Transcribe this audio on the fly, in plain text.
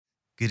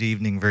Good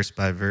evening, verse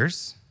by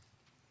verse.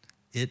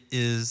 It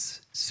is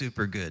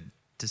super good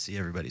to see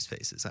everybody's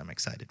faces. I'm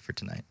excited for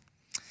tonight.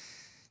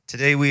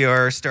 Today we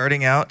are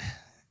starting out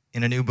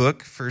in a new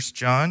book, 1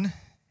 John,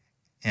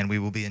 and we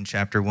will be in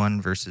chapter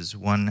 1, verses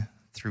 1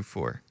 through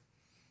 4,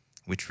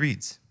 which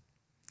reads,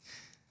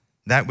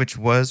 "That which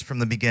was from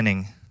the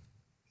beginning,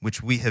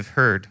 which we have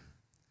heard,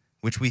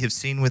 which we have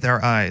seen with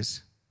our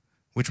eyes,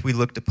 which we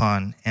looked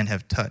upon and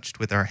have touched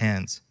with our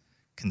hands,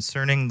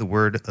 concerning the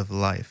word of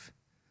life.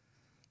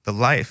 The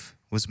life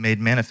was made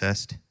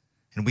manifest,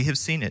 and we have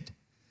seen it,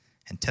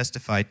 and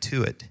testify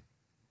to it,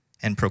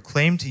 and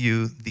proclaim to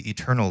you the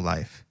eternal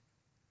life,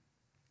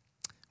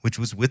 which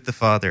was with the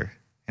Father,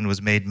 and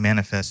was made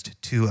manifest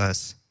to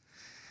us.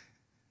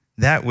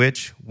 That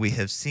which we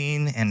have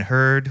seen and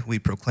heard, we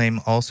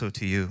proclaim also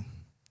to you,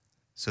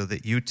 so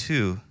that you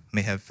too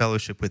may have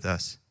fellowship with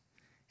us.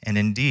 And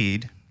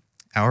indeed,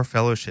 our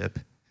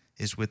fellowship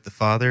is with the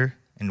Father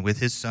and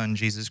with his Son,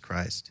 Jesus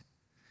Christ.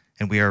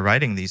 And we are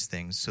writing these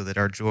things so that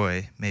our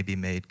joy may be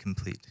made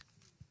complete."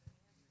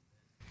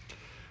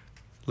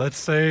 Let's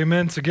say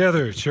amen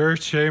together,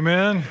 church.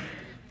 Amen.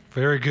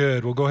 Very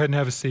good. We'll go ahead and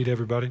have a seat,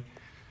 everybody.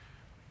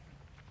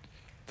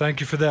 Thank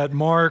you for that,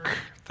 Mark.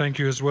 Thank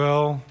you as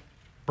well,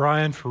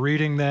 Brian, for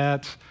reading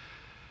that.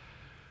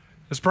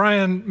 As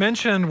Brian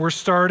mentioned, we're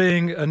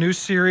starting a new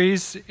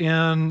series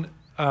in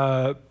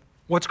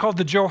what's called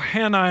the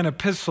Johannine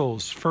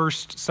epistles,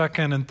 1st,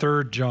 2nd, and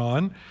 3rd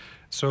John.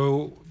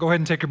 So go ahead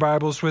and take your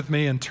Bibles with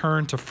me and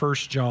turn to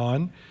 1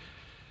 John.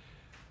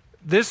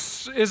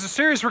 This is a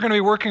series we're going to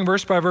be working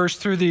verse by verse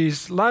through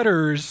these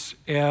letters,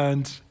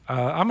 and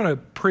I'm going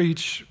to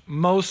preach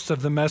most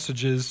of the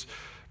messages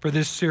for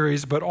this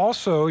series, but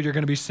also you're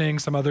going to be seeing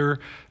some other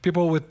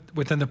people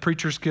within the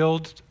Preachers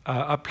Guild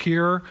up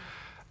here,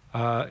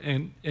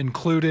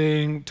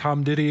 including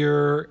Tom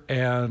Didier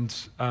and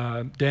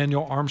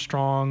Daniel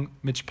Armstrong,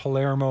 Mitch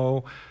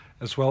Palermo,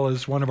 as well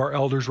as one of our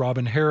elders,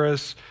 Robin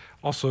Harris,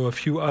 also a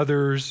few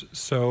others.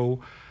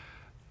 So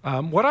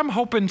what I'm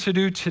hoping to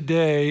do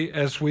today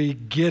as we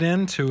get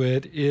into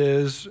it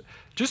is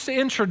just to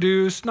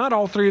introduce not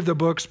all three of the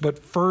books, but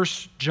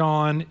 1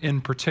 John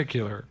in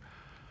particular.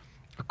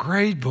 A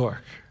great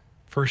book,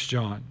 1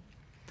 John.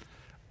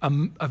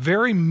 A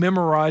very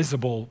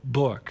memorizable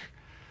book.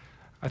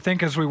 I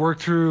think as we work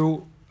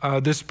through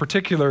this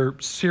particular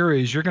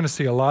series, you're going to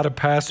see a lot of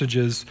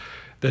passages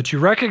that you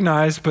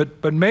recognize,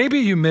 but maybe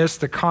you miss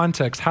the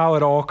context, how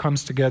it all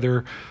comes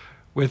together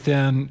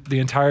within the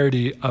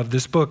entirety of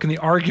this book and the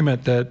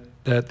argument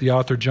that the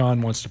author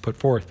John wants to put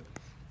forth.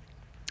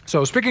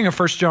 So speaking of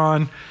 1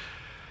 John,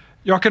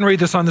 y'all can read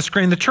this on the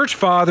screen. The church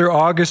father,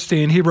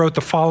 Augustine, he wrote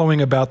the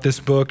following about this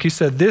book. He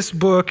said, "This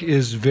book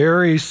is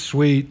very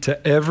sweet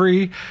to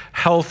every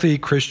healthy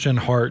Christian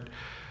heart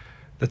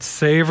that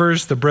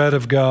savors the bread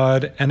of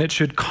God, and it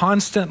should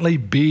constantly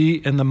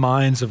be in the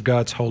minds of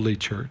God's holy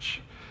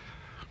church."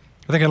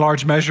 I think in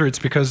large measure it's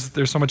because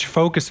there's so much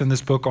focus in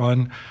this book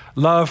on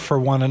love for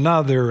one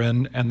another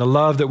and the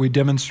love that we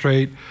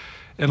demonstrate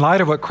in light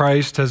of what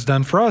Christ has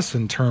done for us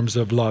in terms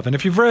of love. And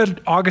if you've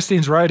read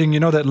Augustine's writing, you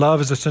know that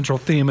love is a central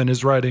theme in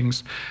his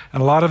writings,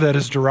 and a lot of that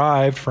is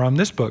derived from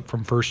this book,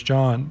 from 1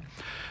 John.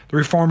 The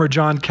reformer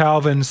John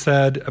Calvin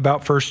said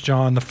about 1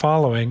 John the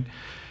following.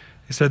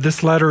 He said,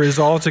 "This letter is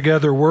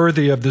altogether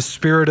worthy of the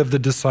spirit of the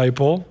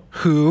disciple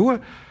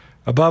who,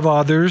 above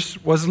others,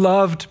 was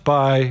loved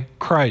by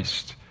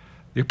Christ,"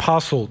 the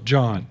Apostle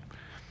John,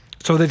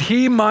 "so that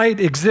he might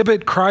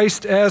exhibit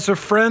Christ as a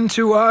friend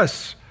to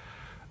us."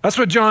 That's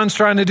what John's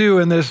trying to do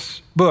in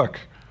this book.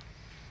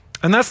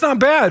 And that's not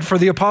bad for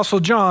the Apostle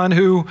John,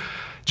 who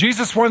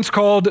Jesus once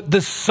called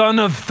the Son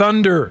of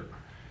Thunder.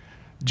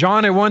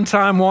 John at one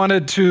time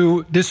wanted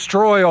to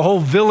destroy a whole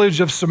village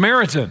of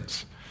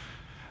Samaritans.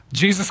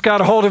 Jesus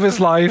got a hold of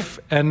his life,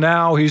 and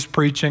now he's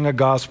preaching a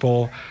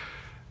gospel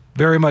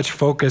very much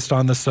focused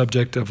on the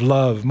subject of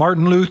love.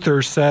 Martin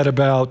Luther said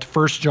about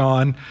 1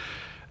 John,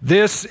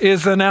 "This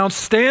is an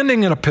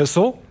outstanding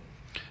epistle.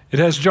 It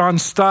has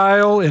John's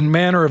style and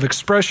manner of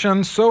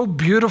expression. So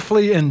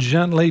beautifully and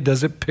gently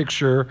does it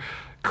picture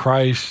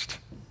Christ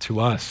to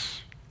us."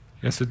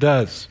 Yes, it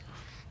does.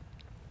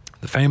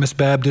 The famous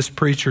Baptist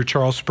preacher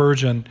Charles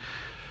Spurgeon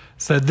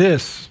said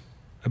this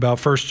about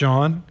 1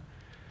 John,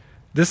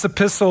 "This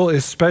epistle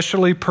is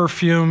specially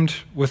perfumed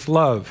with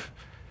love.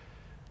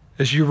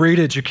 As you read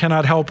it, you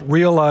cannot help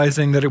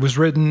realizing that it was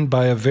written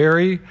by a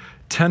very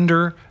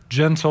tender,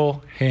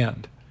 gentle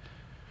hand.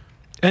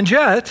 And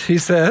yet," he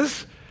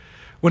says,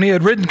 "when he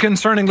had written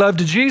concerning love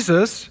to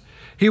Jesus,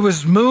 he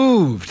was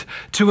moved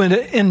to an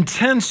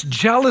intense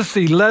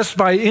jealousy lest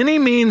by any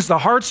means the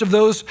hearts of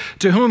those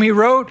to whom he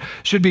wrote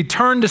should be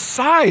turned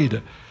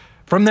aside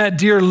from that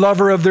dear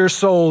lover of their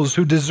souls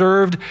who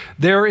deserved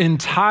their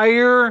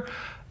entire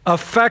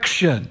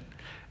affection."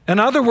 In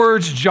other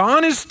words,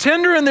 John is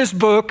tender in this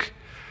book,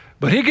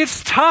 but he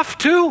gets tough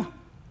too.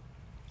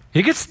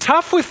 He gets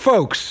tough with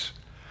folks.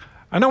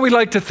 I know we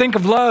like to think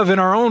of love in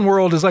our own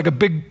world as like a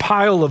big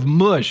pile of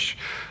mush.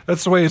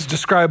 That's the way it's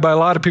described by a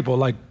lot of people,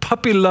 like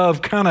puppy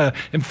love kind of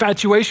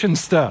infatuation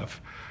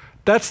stuff.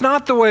 That's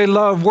not the way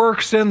love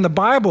works in the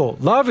Bible.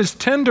 Love is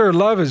tender,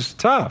 love is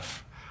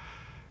tough.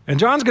 And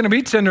John's going to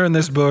be tender in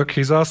this book.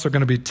 He's also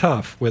going to be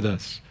tough with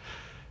us.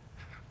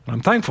 And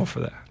I'm thankful for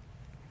that.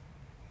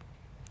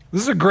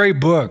 This is a great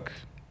book.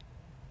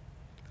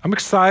 I'm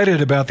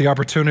excited about the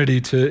opportunity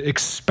to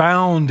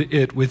expound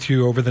it with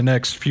you over the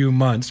next few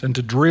months and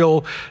to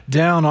drill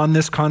down on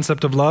this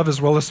concept of love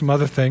as well as some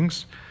other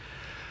things.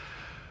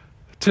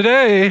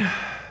 Today,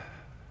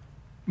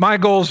 my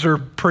goals are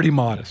pretty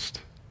modest.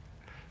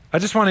 I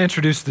just want to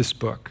introduce this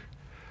book.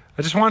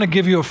 I just want to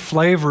give you a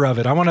flavor of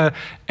it. I want to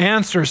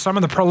answer some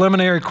of the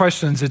preliminary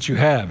questions that you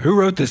have. Who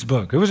wrote this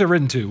book? Who was it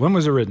written to? When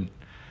was it written?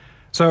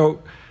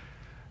 So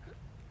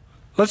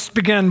let's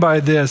begin by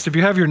this. If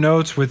you have your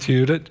notes with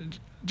you,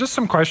 just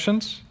some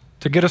questions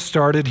to get us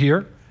started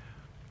here.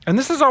 And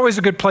this is always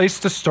a good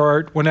place to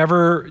start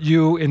whenever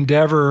you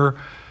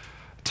endeavor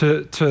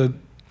to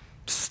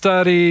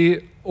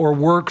study or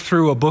work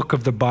through a book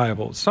of the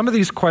Bible. Some of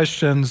these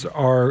questions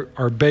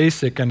are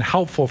basic and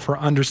helpful for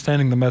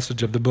understanding the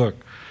message of the book.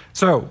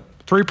 So,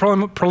 3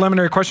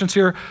 preliminary questions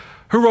here.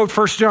 Who wrote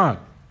 1 John?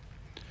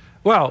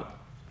 Well,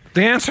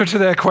 the answer to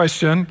that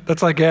question,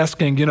 that's like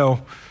asking,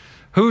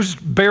 who's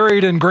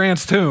buried in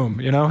Grant's tomb?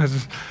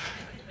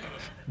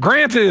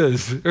 Grant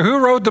is.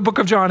 Who wrote the book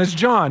of John? It's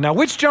John. Now,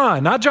 which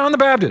John? Not John the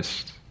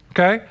Baptist,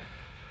 okay?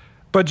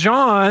 But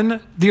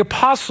John the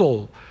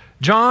apostle,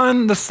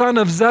 John the son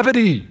of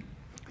Zebedee,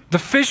 the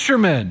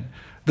fisherman,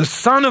 the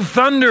son of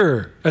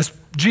thunder, as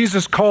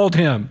Jesus called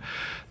him.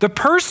 The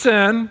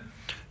person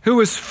who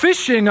was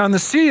fishing on the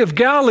Sea of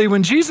Galilee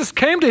when Jesus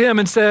came to him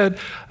and said,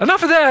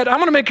 enough of that, I'm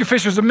going to make you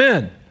fishers of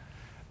men.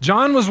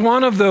 John was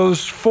one of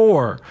those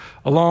 4,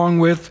 along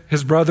with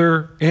his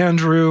brother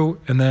Andrew,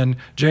 and then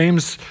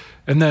James,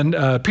 and then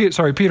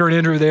Peter and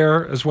Andrew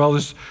there, as well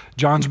as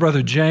John's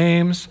brother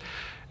James.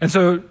 And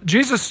so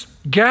Jesus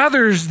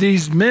gathers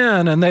these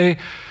men, and they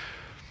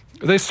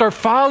start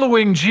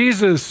following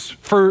Jesus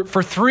for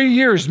 3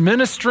 years,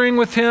 ministering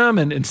with him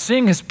and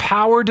seeing his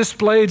power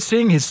displayed,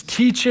 seeing his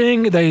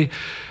teaching.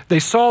 They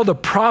saw the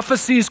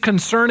prophecies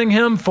concerning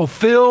him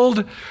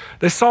fulfilled.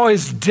 They saw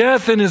his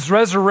death and his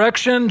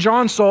resurrection.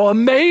 John saw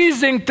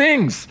amazing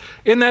things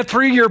in that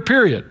 3-year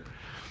period.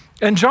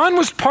 And John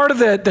was part of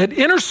that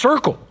inner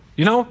circle,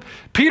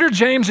 Peter,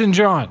 James, and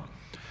John.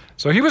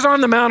 So he was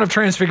on the Mount of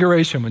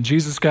Transfiguration when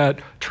Jesus got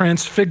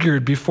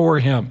transfigured before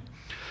him.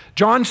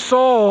 John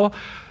saw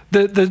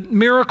the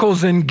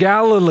miracles in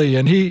Galilee,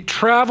 and he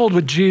traveled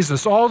with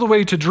Jesus all the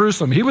way to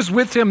Jerusalem. He was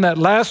with him that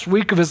last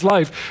week of his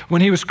life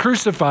when he was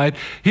crucified.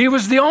 He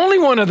was the only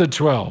one of the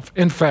 12,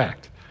 in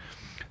fact,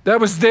 that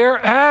was there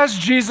as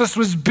Jesus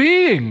was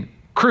being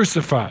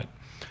crucified.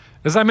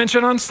 As I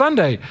mentioned on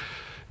Sunday,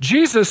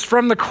 Jesus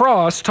from the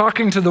cross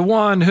talking to the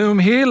one whom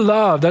he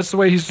loved. That's the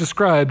way he's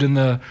described in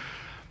the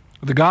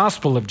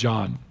Gospel of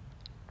John.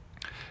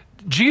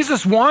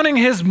 Jesus wanting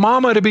his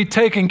mama to be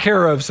taken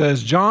care of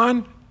says,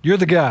 John, you're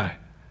the guy.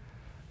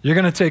 You're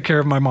going to take care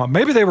of my mom.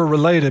 Maybe they were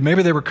related.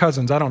 Maybe they were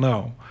cousins. I don't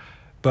know.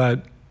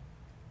 But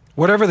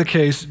whatever the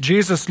case,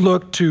 Jesus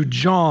looked to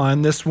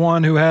John, this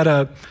one who had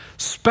a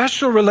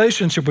special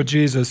relationship with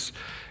Jesus,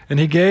 and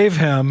he gave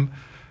him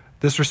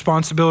this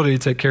responsibility to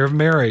take care of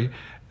Mary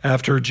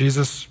after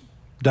Jesus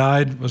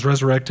died, was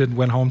resurrected,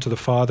 went home to the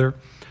Father.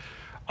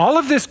 All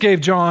of this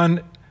gave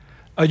John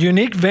a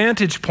unique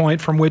vantage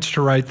point from which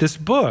to write this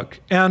book.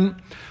 And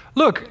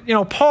look,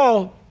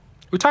 Paul,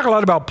 we talk a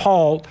lot about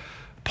Paul.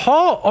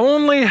 Paul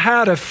only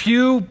had a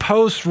few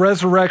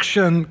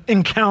post-resurrection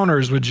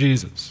encounters with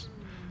Jesus.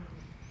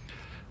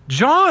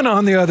 John,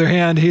 on the other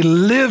hand, he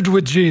lived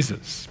with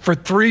Jesus for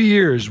 3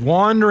 years,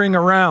 wandering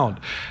around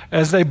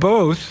as they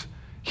both,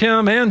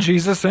 him and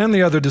Jesus and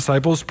the other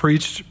disciples,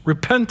 preached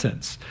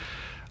repentance.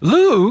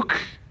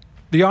 Luke,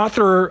 the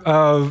author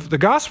of the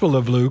Gospel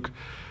of Luke,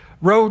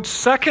 wrote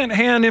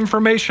secondhand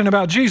information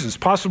about Jesus,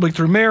 possibly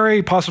through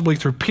Mary, possibly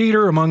through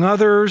Peter, among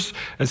others,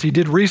 as he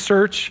did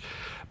research.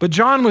 But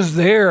John was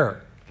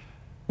there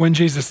when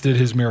Jesus did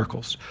his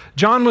miracles.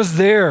 John was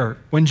there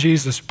when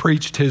Jesus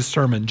preached his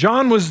sermon.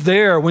 John was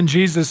there when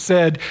Jesus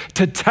said,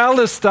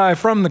 "Tetelestai,"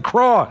 from the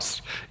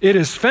cross, "it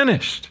is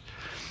finished."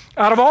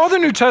 Out of all the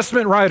New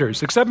Testament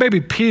writers, except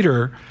maybe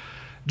Peter,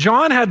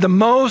 John had the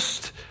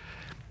most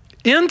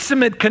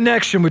intimate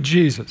connection with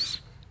Jesus.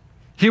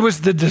 He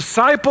was the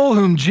disciple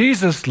whom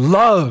Jesus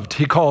loved,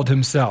 he called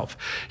himself.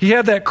 He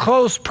had that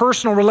close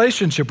personal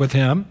relationship with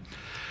him.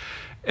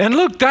 And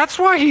look, that's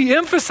why he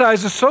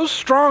emphasizes so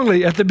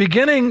strongly at the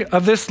beginning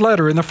of this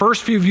letter, in the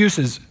first few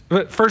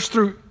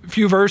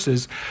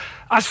verses,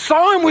 I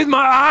saw him with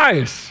my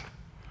eyes.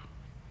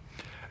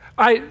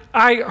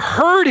 I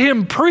heard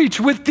him preach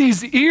with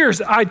these ears.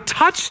 I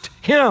touched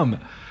him.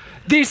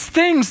 These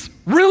things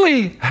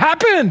really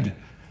happened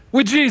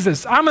with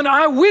Jesus. I'm an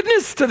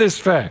eyewitness to this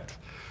fact.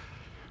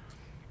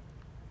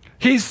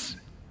 He's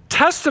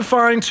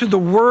testifying to the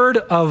word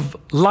of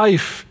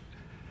life.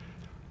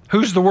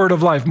 Who's the word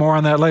of life? More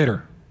on that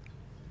later.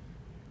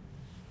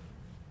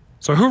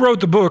 So who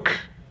wrote the book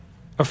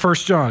of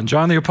 1 John?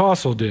 John the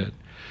Apostle did.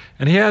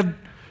 And he had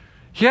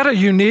a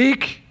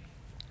unique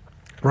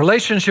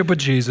relationship with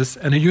Jesus,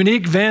 and a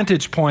unique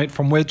vantage point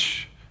from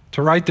which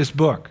to write this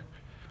book.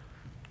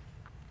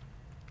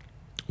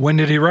 When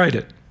did he write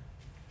it?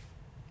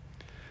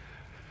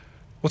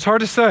 Well, it's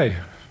hard to say,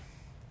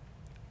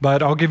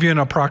 but I'll give you an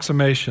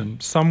approximation.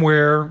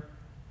 Somewhere,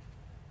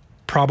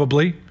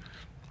 probably,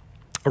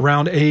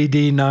 around AD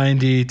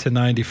 90 to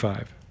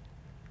 95.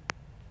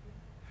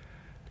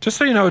 Just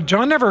so you know,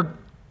 John never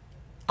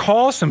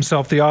calls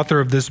himself the author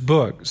of this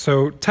book.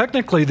 So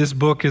technically, this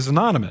book is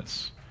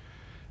anonymous.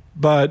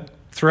 But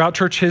throughout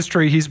church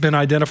history, he's been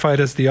identified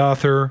as the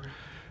author.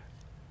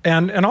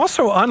 And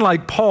also,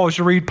 unlike Paul, as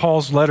you read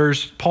Paul's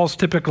letters, Paul's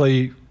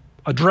typically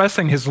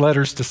addressing his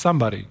letters to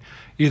somebody,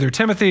 either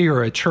Timothy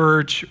or a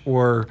church,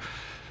 or,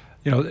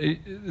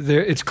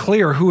 it's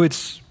clear who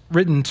it's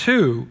written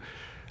to.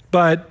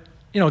 But,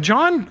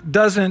 John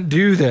doesn't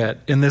do that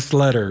in this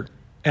letter.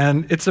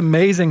 And it's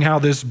amazing how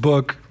this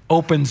book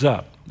opens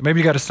up. Maybe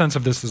you got a sense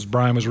of this as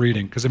Brian was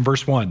reading, because in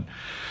verse 1,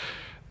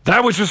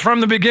 that which was from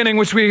the beginning,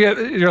 which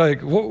you're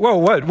like, whoa,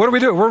 what do we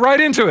do? We're right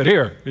into it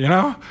here,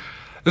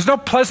 There's no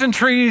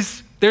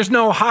pleasantries. There's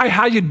no, hi,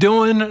 how you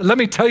doing? Let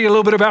me tell you a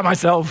little bit about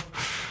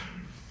myself.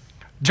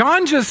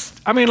 John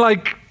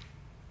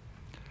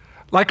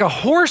like a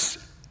horse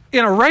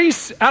in a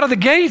race out of the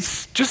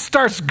gates, just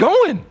starts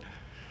going.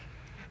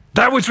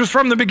 That which was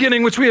from the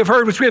beginning, which we have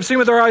heard, which we have seen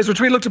with our eyes, which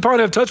we looked upon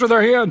and have touched with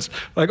our hands.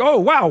 Like, oh,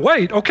 wow,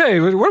 wait, okay,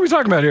 what are we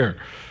talking about here?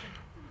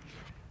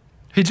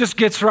 He just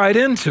gets right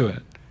into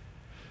it.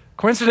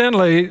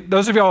 Coincidentally,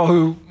 those of y'all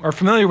who are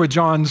familiar with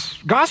John's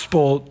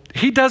gospel,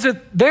 he does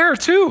it there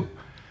too.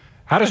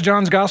 How does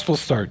John's gospel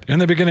start? In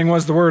the beginning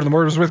was the Word, and the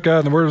Word was with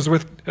God, and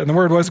the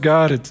Word was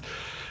God. It's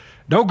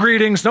no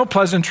greetings, no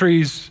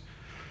pleasantries.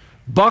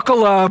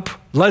 Buckle up,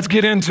 let's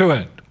get into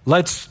it.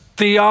 Let's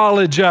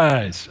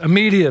theologize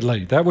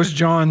immediately. That was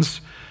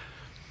John's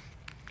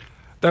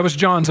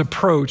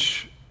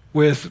approach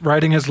with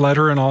writing his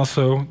letter and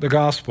also the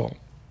gospel.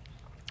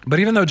 But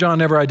even though John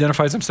never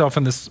identifies himself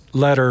in this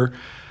letter,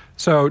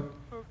 so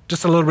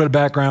just a little bit of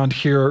background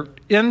here,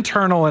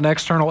 internal and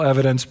external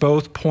evidence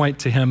both point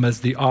to him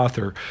as the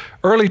author.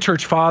 Early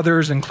church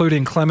fathers,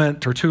 including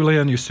Clement,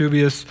 Tertullian,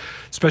 Eusebius,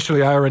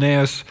 especially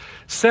Irenaeus,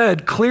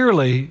 said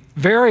clearly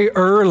very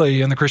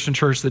early in the Christian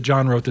church that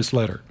John wrote this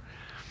letter.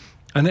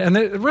 And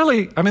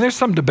really, there's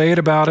some debate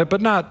about it,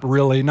 but not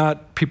really,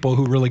 not people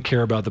who really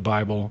care about the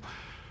Bible.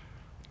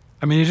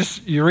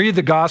 You read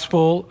the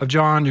Gospel of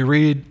John, you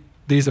read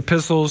these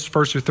epistles,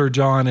 1st or 3rd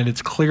John, and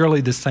it's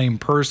clearly the same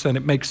person.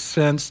 It makes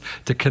sense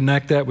to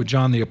connect that with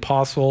John the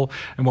Apostle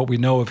and what we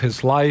know of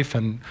his life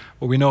and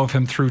what we know of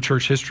him through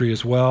church history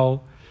as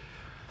well.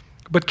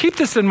 But keep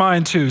this in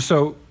mind too.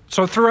 So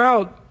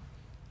throughout,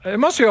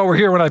 most of y'all were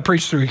here when I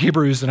preached through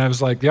Hebrews, and I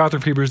was like, the author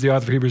of Hebrews,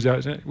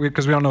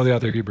 because we don't know the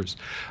author of Hebrews.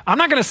 I'm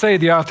not going to say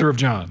the author of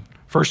John,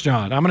 1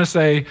 John. I'm going to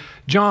say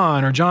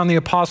John, or John the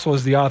Apostle,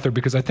 is the author,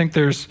 because I think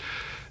there's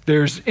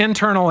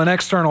internal and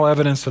external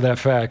evidence to that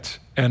fact,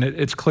 and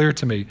it's clear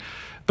to me.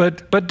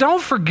 But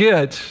don't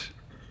forget,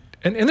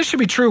 and this should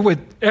be true with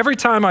every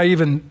time I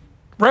even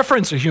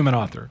reference a human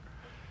author.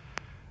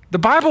 The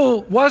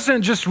Bible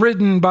wasn't just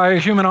written by a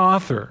human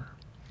author.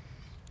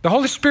 The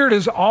Holy Spirit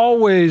is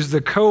always the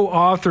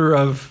co-author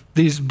of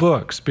these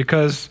books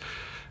because,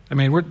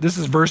 this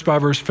is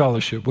verse-by-verse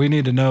fellowship. We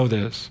need to know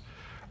this.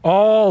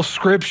 All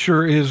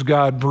Scripture is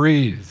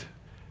God-breathed,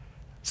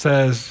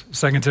 says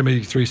 2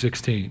 Timothy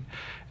 3:16.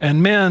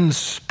 And men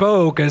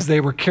spoke as they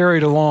were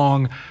carried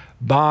along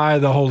by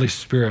the Holy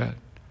Spirit.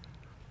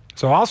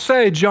 So I'll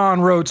say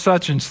John wrote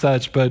such and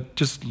such, but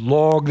just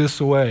log this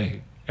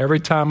away. Every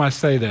time I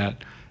say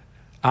that,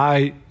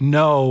 I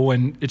know,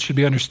 and it should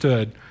be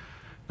understood,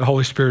 the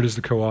Holy Spirit is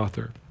the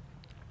co-author.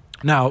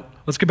 Now,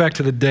 let's get back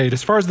to the date.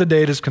 As far as the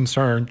date is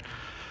concerned,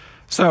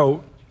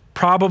 so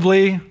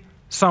probably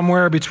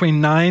somewhere between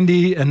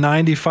 90 and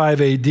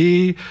 95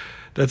 AD.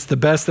 That's the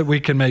best that we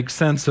can make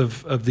sense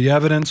of the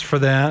evidence for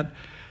that.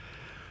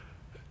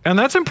 And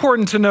that's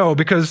important to know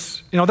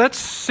because, that's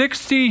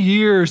 60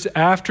 years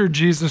after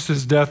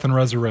Jesus' death and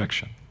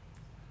resurrection.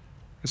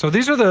 So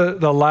these are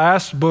the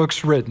last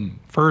books written,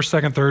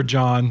 1st, 2nd, 3rd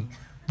John,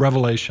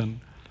 Revelation.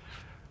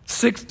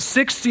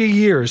 60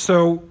 years.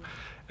 So,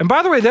 and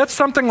by the way, that's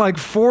something like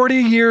 40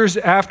 years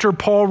after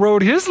Paul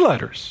wrote his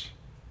letters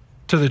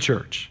to the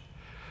church.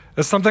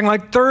 That's something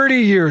like 30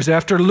 years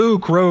after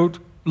Luke wrote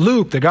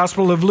the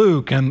Gospel of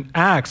Luke and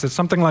Acts. It's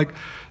something like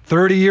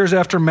 30 years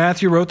after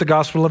Matthew wrote the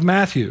Gospel of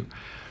Matthew.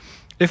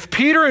 If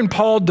Peter and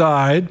Paul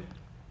died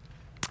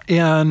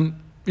in,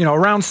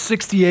 around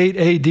 68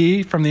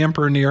 AD from the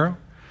Emperor Nero,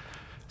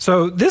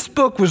 so this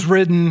book was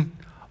written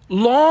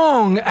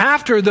long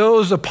after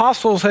those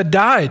apostles had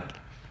died.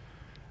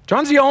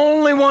 John's the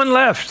only one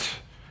left.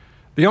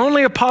 The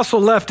only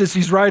apostle left as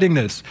he's writing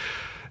this.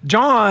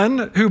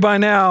 John, who by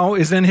now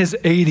is in his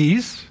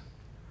 80s,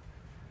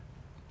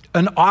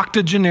 an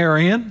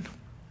octogenarian,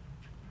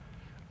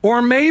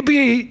 or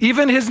maybe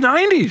even his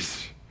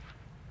 90s.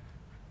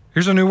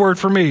 Here's a new word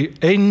for me,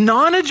 a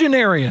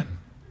nonagenarian.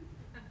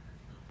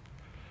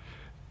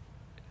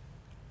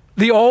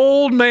 The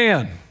old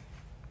man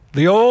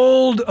the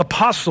old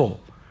apostle,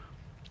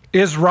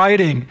 is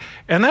writing.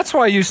 And that's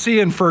why you see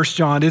in 1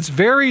 John, it's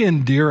very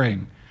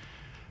endearing.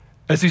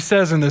 As he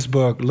says in this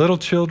book, little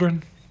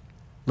children,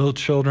 little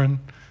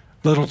children,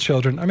 little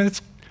children. I mean,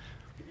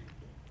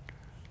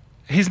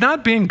 he's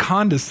not being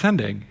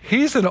condescending.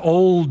 He's an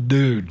old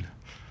dude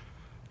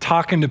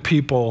talking to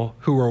people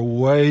who are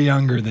way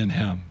younger than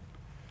him.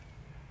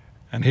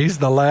 And he's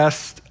the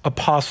last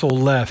apostle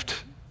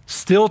left,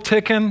 still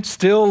ticking,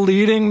 still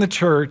leading the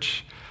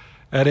church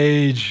at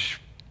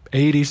age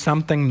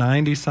 80-something,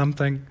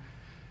 90-something.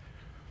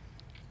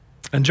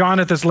 And John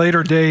at this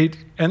later date,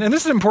 and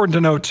this is important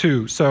to know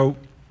too. So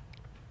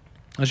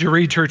as you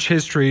read church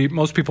history,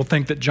 most people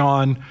think that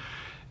John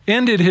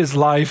ended his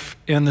life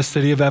in the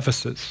city of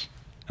Ephesus.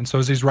 And so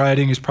as he's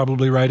writing, he's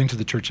probably writing to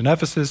the church in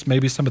Ephesus,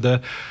 maybe some of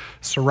the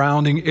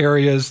surrounding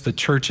areas, the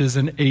churches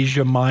in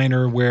Asia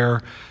Minor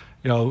where,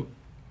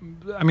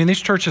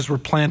 these churches were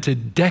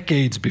planted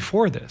decades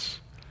before this.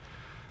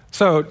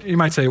 So you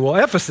might say, well,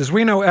 Ephesus,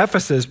 we know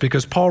Ephesus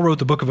because Paul wrote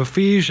the book of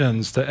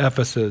Ephesians to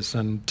Ephesus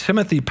and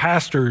Timothy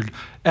pastored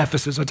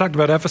Ephesus. I talked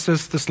about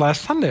Ephesus this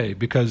last Sunday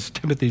because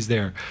Timothy's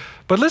there.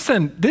 But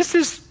listen, this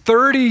is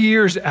 30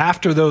 years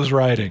after those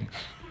writings.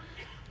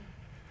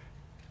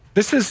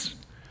 This is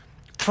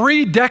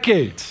 3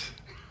 decades.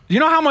 You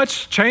know how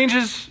much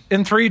changes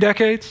in 3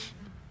 decades?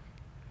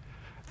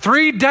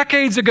 3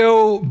 decades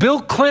ago,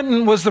 Bill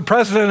Clinton was the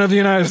president of the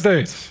United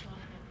States,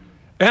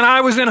 and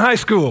I was in high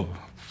school.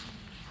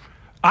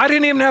 I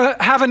didn't even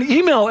have an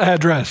email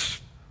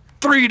address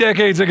 3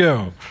 decades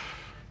ago.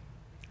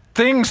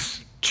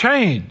 Things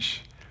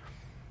change.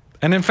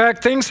 And in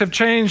fact, things have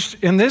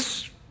changed in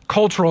this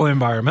cultural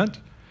environment,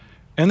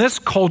 in this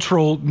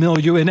cultural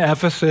milieu in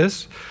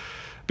Ephesus,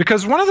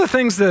 because one of the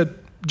things that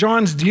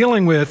John's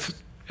dealing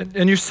with,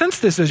 and you sense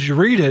this as you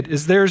read it,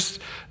 is there's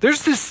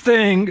this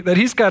thing that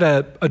he's got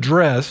to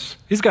address,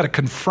 he's got to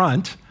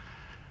confront.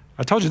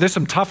 I told you there's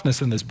some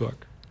toughness in this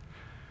book.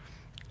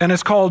 And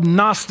it's called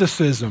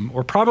Gnosticism,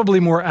 or probably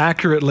more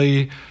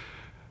accurately,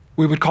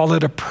 we would call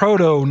it a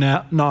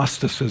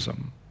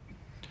proto-Gnosticism.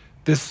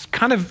 This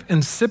kind of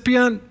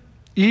incipient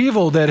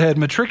evil that had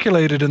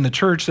matriculated in the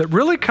church that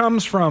really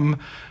comes from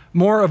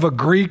more of a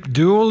Greek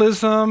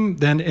dualism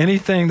than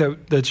anything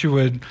that you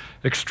would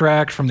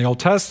extract from the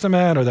Old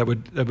Testament or that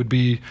would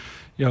be,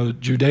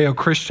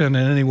 Judeo-Christian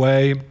in any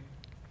way.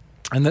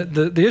 And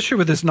the issue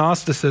with this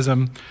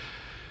Gnosticism,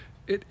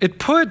 it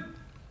put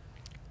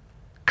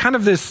kind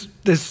of this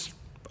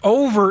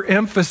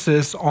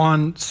overemphasis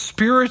on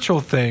spiritual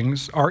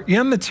things or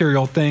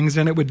immaterial things,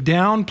 and it would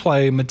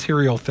downplay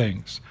material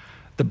things.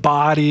 The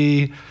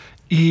body,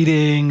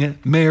 eating,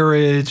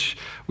 marriage.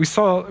 We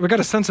got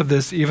a sense of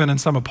this even in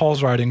some of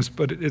Paul's writings,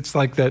 but it's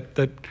like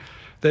that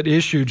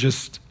issue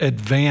just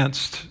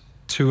advanced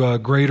to a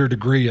greater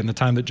degree in the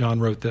time that John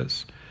wrote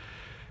this.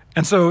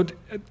 And so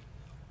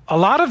a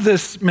lot of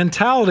this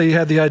mentality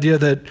had the idea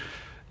that,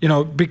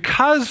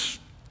 because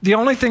the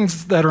only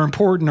things that are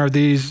important are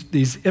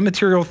these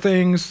immaterial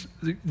things,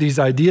 these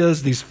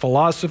ideas, these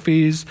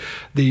philosophies,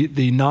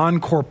 the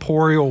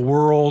non-corporeal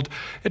world.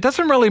 It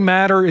doesn't really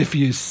matter if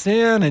you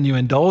sin and you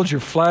indulge your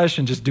flesh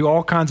and just do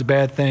all kinds of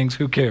bad things.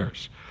 Who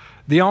cares?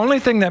 The only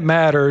thing that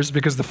matters,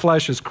 because the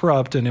flesh is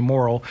corrupt and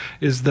immoral,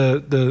 is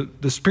the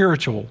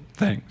spiritual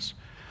things.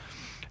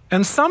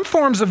 And some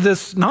forms of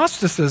this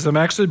Gnosticism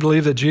actually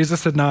believe that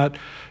Jesus had not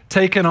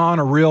taken on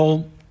a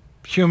real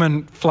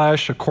human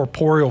flesh, a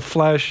corporeal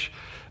flesh,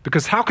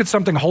 because how could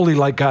something holy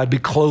like God be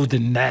clothed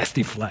in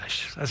nasty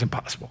flesh? That's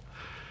impossible.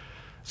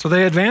 So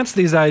they advanced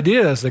these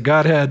ideas that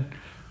God had,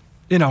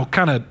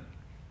 kind of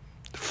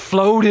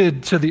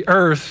floated to the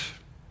earth,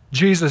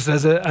 Jesus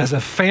as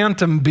a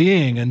phantom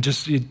being, and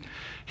just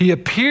he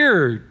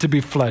appeared to be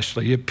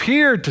fleshly. He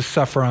appeared to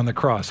suffer on the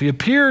cross. He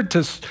appeared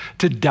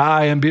to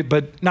die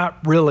but not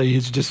really.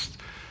 He's just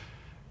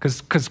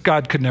because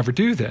God could never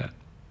do that.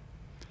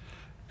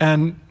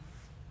 And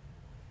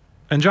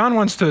John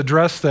wants to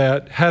address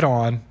that head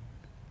on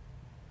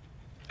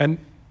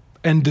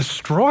and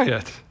destroy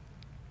it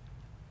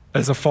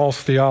as a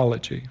false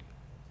theology.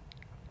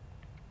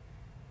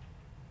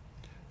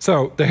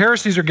 So the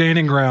heresies are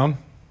gaining ground.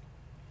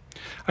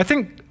 I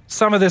think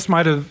some of this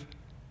might have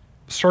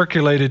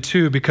circulated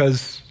too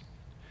because,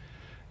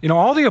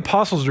 all the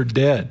apostles are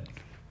dead.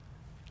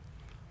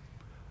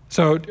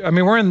 So,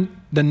 we're in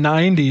the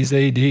 90s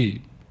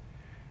AD.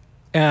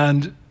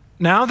 And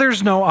now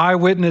there's no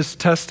eyewitness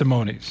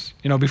testimonies.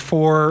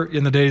 Before,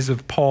 in the days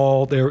of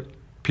Paul,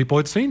 people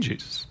had seen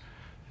Jesus.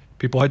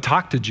 People had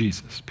talked to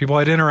Jesus. People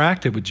had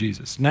interacted with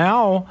Jesus.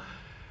 Now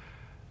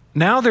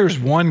there's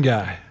one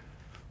guy.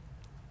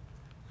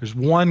 There's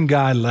one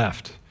guy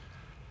left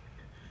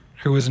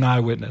who is an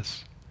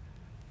eyewitness.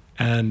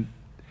 And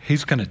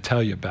he's going to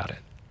tell you about it.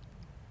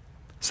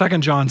 2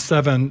 John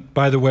 7,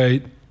 by the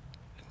way,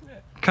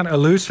 kind of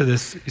alludes to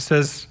this. He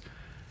says,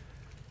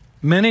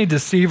 many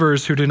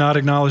deceivers who do not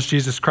acknowledge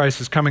Jesus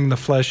Christ as coming in the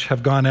flesh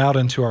have gone out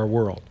into our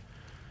world.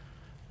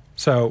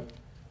 So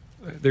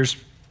there's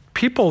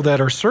people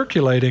that are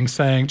circulating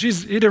saying,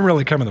 Jesus, he didn't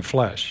really come in the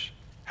flesh.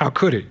 How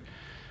could he?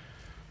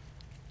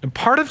 And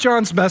part of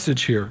John's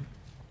message here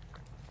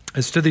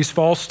is to these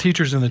false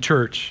teachers in the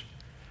church,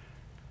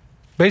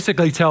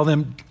 basically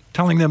telling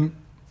them,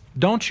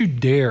 don't you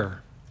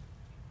dare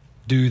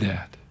do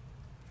that.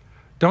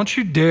 Don't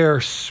you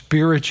dare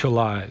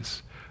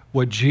spiritualize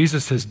what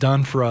Jesus has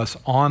done for us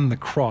on the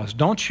cross.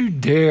 Don't you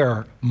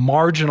dare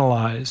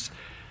marginalize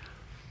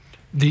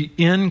the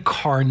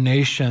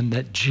incarnation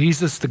that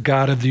Jesus, the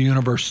God of the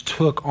universe,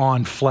 took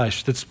on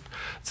flesh. It's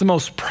the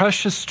most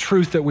precious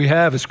truth that we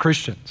have as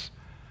Christians.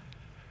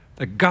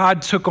 That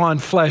God took on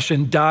flesh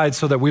and died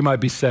so that we might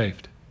be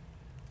saved.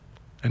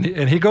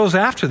 And he goes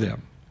after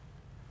them.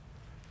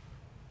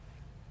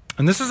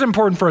 And this is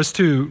important for us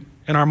too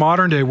in our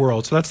modern day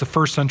world. So that's the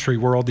first century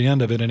world, the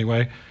end of it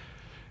anyway.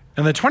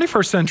 In the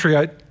 21st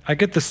century, I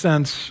get the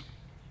sense,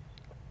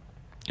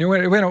 we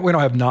don't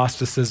have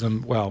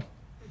Gnosticism, well,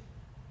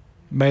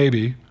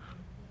 maybe,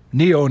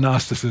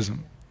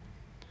 neo-Gnosticism.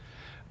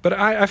 But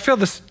I feel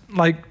this,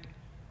 like,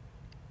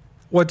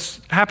 what's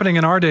happening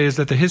in our day is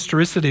that the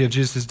historicity of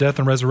Jesus' death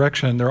and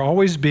resurrection, they're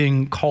always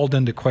being called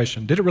into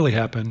question. Did it really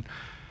happen?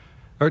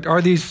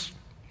 Are these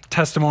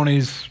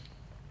testimonies,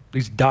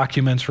 these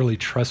documents really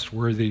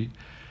trustworthy?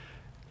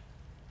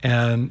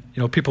 And,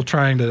 people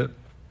trying to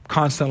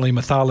constantly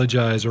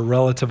mythologize or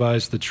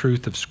relativize the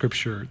truth of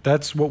Scripture.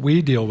 That's what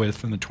we deal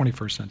with in the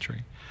 21st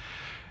century.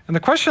 And the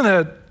question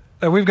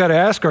that we've got to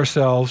ask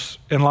ourselves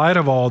in light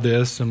of all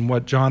this and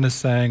what John is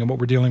saying and what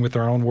we're dealing with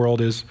in our own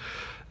world is,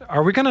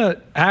 are we going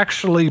to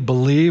actually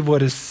believe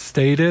what is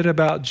stated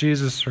about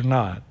Jesus or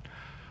not?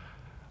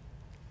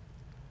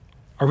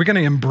 Are we going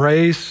to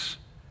embrace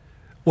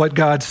what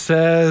God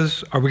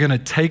says? Are we going to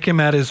take him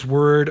at his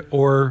word?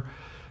 Or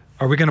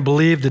are we going to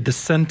believe the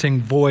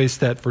dissenting voice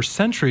that for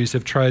centuries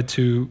have tried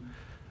to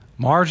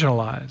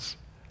marginalize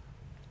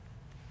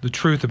the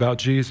truth about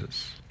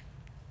Jesus?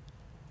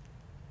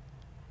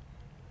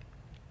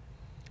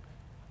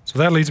 So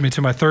that leads me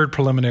to my third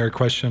preliminary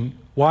question.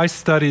 Why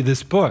study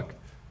this book?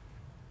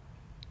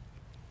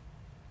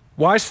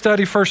 Why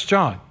study 1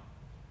 John?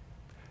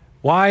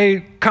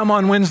 Why come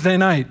on Wednesday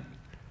night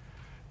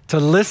to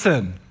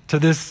listen to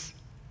this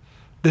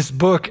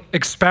book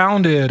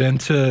expounded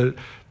and to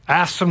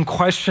ask some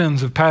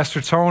questions of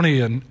Pastor Tony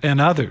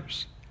and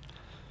others?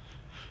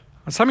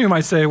 Some of you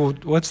might say, well,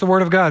 what's the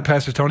Word of God,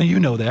 Pastor Tony? You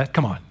know that.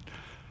 Come on.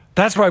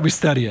 That's why we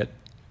study it.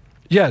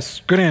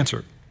 Yes, good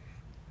answer.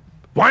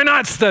 Why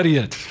not study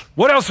it?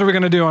 What else are we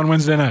going to do on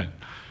Wednesday night?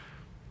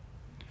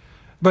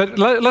 But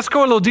let's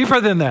go a little deeper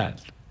than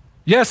that.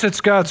 Yes, it's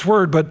God's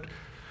Word, but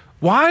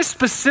why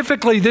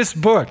specifically this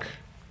book?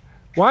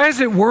 Why is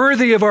it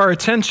worthy of our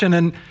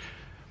attention?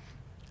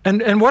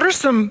 And what are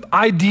some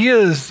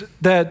ideas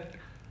that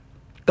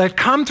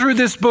come through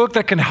this book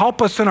that can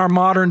help us in our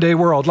modern day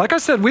world? Like I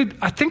said,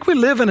 I think we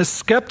live in a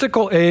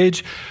skeptical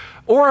age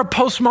or a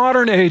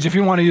postmodern age, if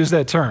you want to use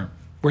that term,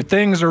 where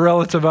things are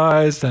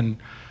relativized and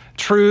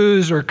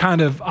truths are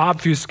kind of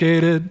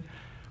obfuscated.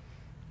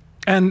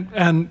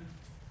 And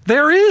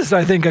there is,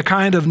 I think, a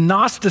kind of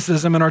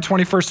Gnosticism in our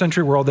 21st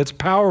century world that's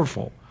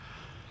powerful.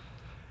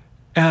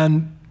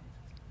 And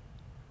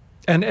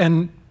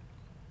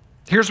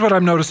here's what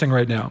I'm noticing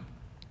right now.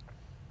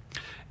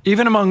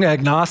 Even among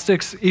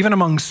agnostics, even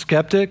among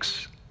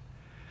skeptics,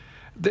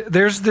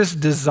 there's this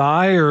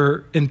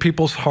desire in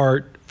people's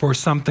heart for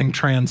something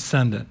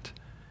transcendent.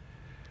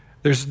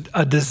 There's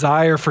a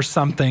desire for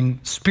something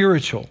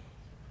spiritual.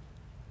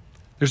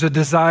 There's a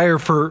desire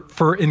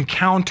for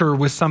encounter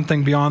with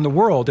something beyond the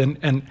world.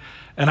 And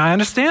I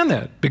understand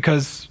that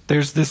because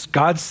there's this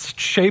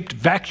God-shaped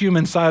vacuum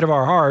inside of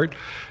our heart,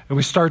 and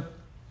we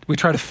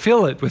try to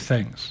fill it with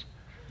things.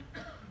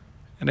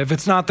 And if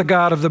it's not the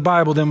God of the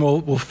Bible, then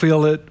we'll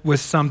fill it with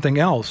something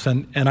else.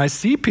 And I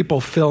see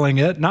people filling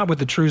it, not with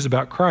the truths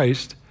about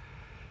Christ,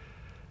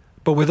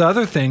 but with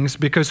other things,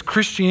 because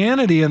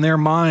Christianity in their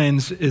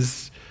minds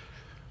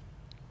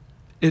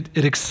it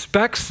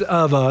expects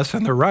of us,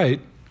 and they're right,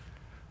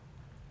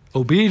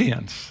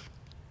 obedience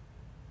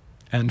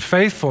and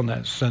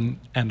faithfulness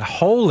and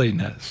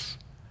holiness.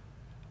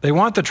 They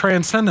want the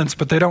transcendence,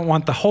 but they don't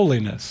want the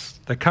holiness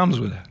that comes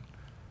with it.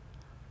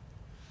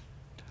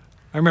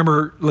 I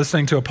remember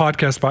listening to a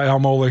podcast by Al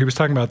Mohler. He was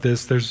talking about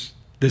this. There's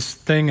this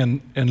thing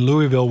in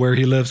Louisville where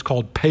he lives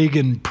called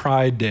Pagan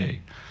Pride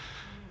Day.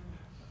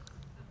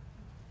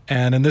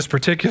 And in this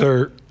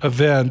particular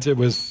event, it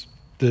was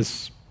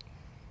this,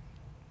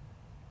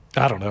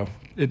 I don't know,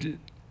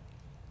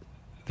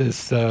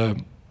 this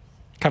kind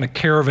of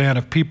caravan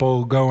of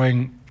people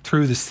going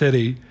through the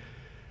city.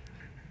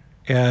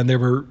 And they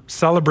were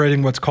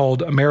celebrating what's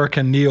called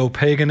American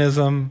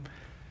neo-paganism,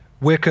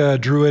 Wicca,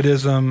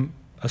 Druidism,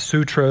 a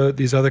sutra,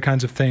 these other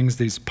kinds of things,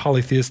 these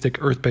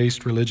polytheistic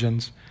earth-based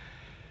religions.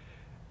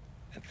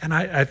 And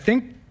I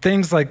think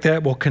things like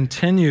that will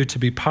continue to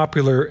be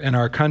popular in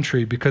our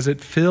country because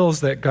it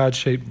fills that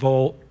God-shaped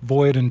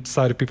void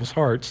inside of people's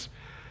hearts.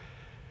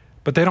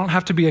 But they don't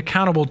have to be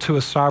accountable to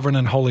a sovereign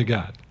and holy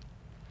God.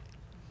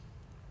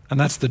 And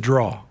that's the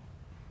draw.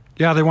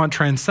 Yeah, they want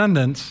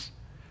transcendence,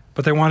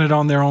 but they want it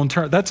on their own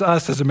terms. That's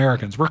us as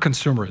Americans. We're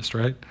consumerists,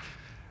 right?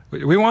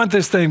 We want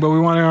this thing, but we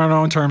want it on our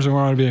own terms and we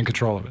want to be in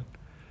control of it.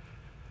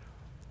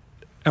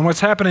 And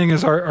what's happening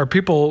is our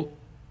people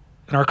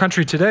in our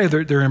country today,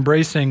 they're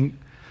embracing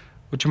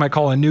what you might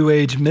call a New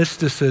Age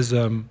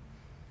mysticism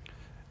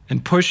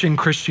and pushing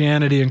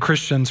Christianity and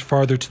Christians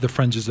farther to the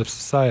fringes of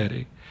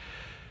society.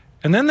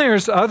 And then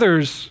there's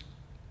others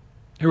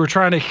who are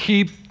trying to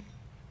heap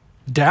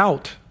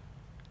doubt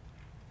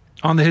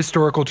on the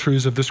historical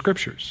truths of the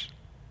Scriptures.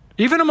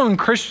 Even among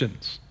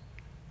Christians,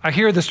 I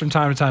hear this from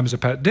time to time as a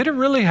pastor. Did it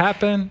really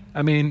happen?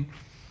 I mean,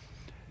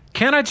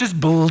 can't I just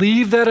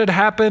believe that it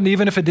happened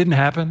even if it didn't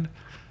happen?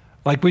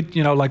 Like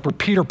we're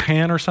Peter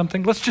Pan or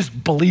something? Let's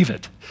just believe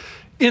it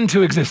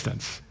into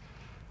existence,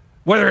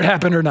 whether it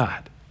happened or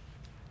not.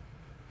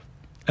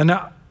 And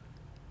now,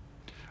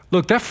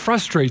 look, that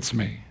frustrates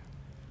me.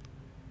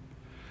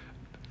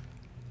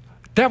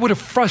 That would have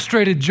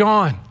frustrated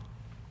John.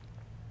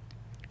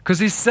 Because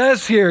he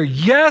says here,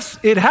 yes,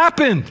 it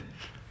happened.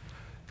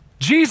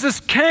 Jesus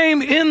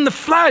came in the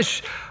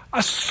flesh.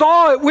 I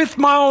saw it with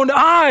my own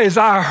eyes.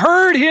 I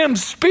heard him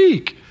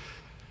speak.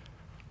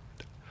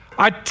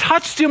 I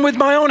touched him with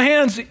my own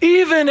hands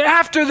even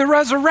after the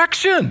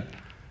resurrection.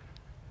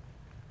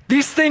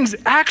 These things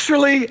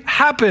actually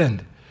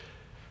happened.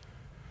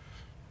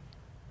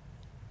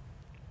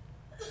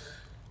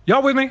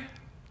 Y'all with me?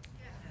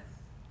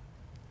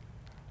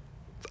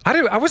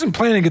 I wasn't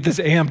planning to get this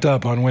amped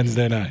up on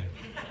Wednesday night.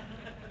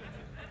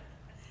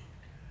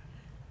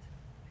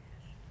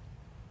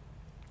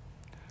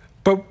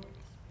 But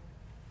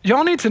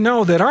y'all need to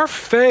know that our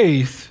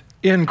faith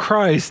in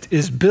Christ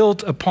is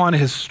built upon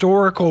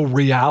historical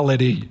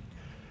reality.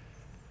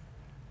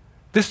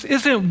 This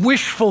isn't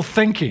wishful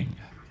thinking.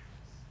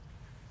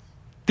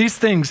 These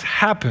things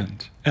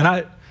happened.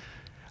 And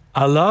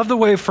I love the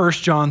way 1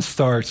 John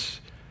starts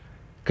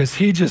because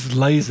he just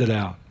lays it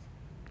out.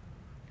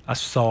 I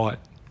saw it.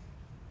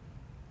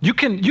 You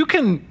can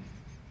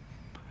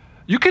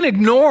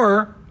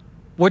ignore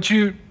what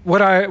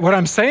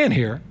I'm saying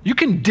here. You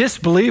can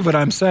disbelieve what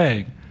I'm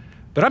saying.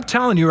 But I'm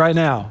telling you right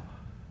now,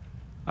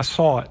 I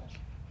saw it.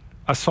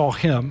 I saw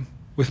him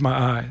with my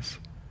eyes.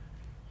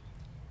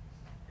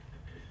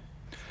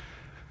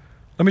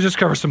 Let me just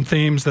cover some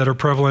themes that are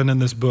prevalent in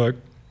this book.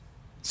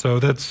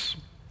 So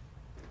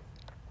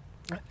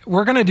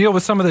we're going to deal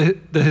with some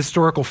of the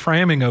historical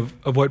framing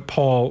of what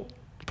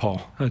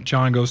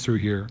John goes through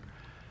here.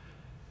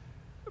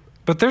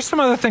 But there's some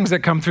other things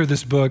that come through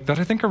this book that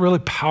I think are really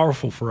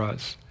powerful for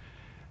us.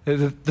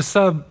 The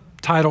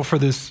subtitle for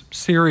this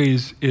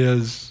series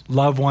is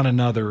Love One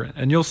Another,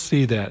 and you'll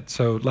see that.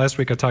 So last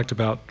week I talked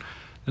about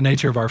the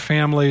nature of our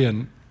family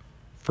in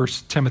 1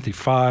 Timothy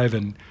 5,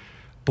 and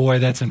boy,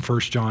 that's in 1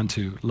 John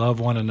 2,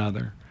 love one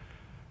another.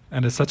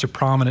 And it's such a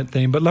prominent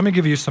theme. But let me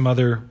give you some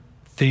other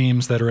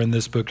themes that are in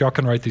this book. Y'all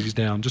can write these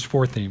down, just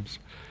 4 themes.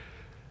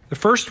 The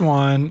first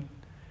one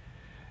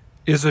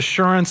is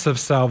assurance of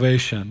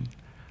salvation.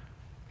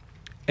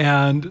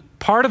 And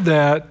part of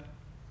that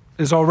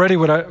is already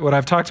what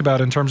I've talked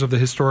about in terms of the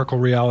historical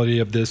reality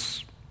of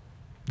these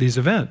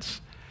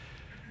events.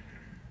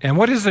 And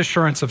what is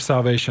assurance of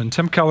salvation?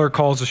 Tim Keller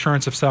calls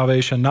assurance of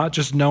salvation not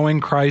just knowing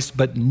Christ,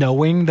 but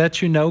knowing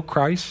that you know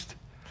Christ.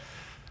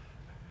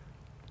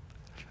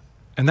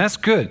 And that's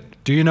good.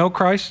 Do you know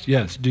Christ?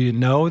 Yes. Do you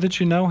know that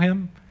you know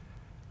him?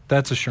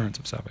 That's assurance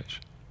of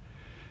salvation.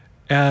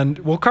 And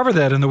we'll cover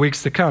that in the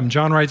weeks to come.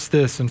 John writes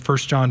this in 1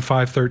 John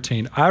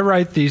 5:13. I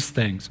write these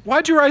things.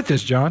 Why'd you write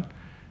this, John?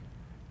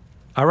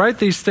 I write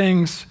these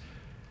things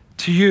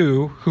to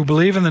you who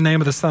believe in the name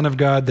of the Son of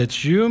God,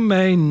 that you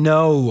may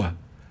know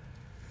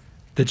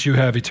that you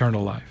have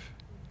eternal life.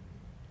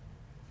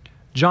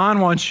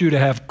 John wants you to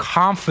have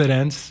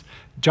confidence.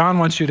 John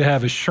wants you to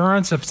have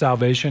assurance of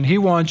salvation. He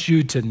wants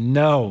you to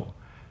know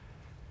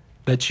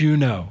that you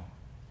know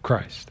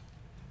Christ.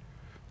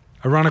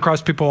 I run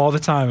across people all the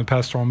time in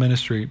pastoral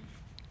ministry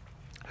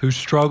who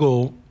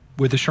struggle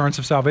with assurance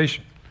of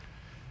salvation.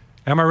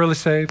 Am I really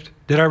saved?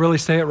 Did I really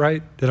say it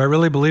right? Did I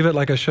really believe it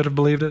like I should have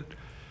believed it?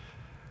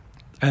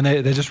 And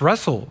they just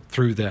wrestle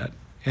through that.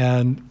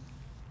 And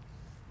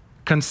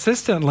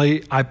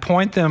consistently, I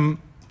point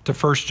them to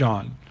 1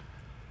 John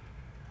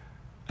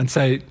and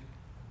say,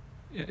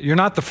 you're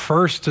not the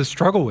first to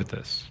struggle with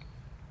this.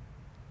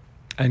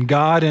 And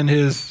God in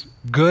his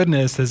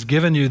goodness has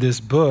given you this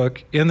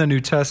book in the New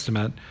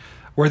Testament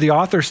where the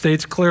author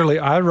states clearly,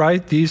 I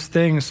write these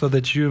things so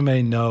that you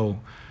may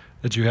know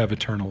that you have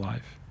eternal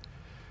life.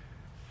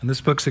 And this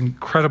book's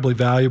incredibly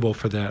valuable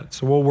for that.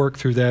 So we'll work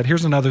through that.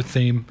 Here's another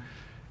theme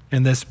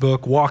in this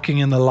book, walking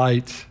in the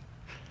light.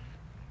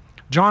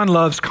 John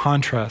loves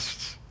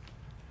contrasts.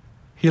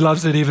 He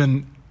loves it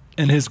even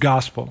in his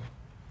gospel.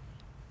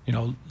 You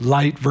know,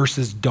 light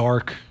versus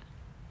dark.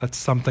 That's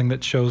something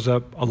that shows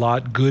up a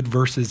lot. Good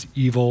versus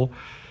evil.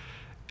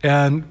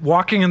 And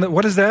what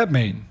does that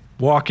mean?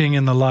 Walking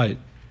in the light.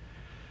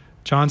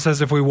 John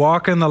says, if we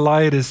walk in the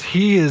light as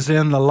he is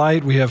in the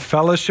light, we have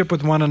fellowship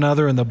with one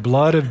another, and the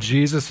blood of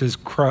Jesus, his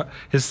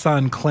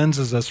son,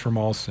 cleanses us from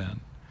all sin.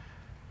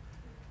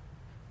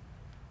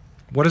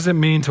 What does it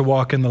mean to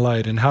walk in the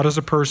light? And how does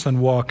a person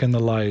walk in the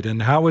light?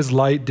 And how is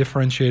light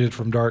differentiated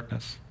from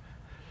darkness?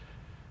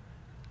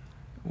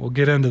 We'll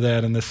get into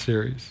that in this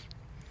series.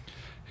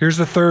 Here's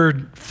the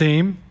third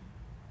theme.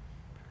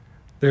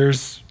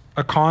 There's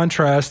a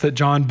contrast that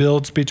John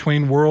builds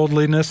between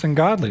worldliness and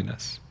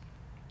godliness.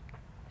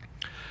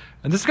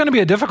 And this is going to be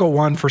a difficult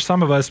one for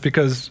some of us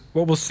because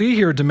what we'll see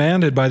here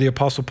demanded by the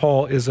Apostle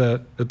Paul is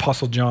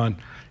Apostle John.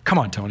 Come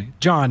on, Tony.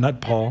 John, not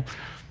Paul.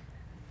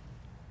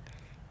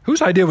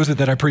 Whose idea was it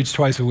that I preach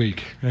twice a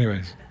week?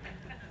 Anyways.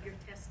 You're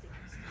testing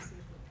us to see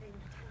if we're paying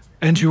attention.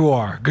 And you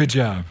are. Good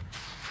job.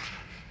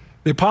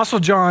 The Apostle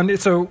John,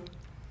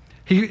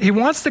 he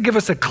wants to give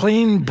us a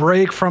clean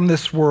break from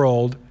this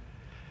world,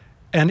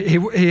 and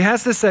he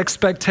has this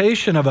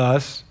expectation of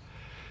us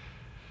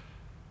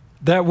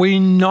that we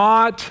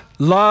not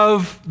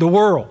love the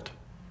world.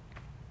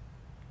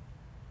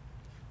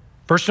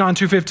 1 John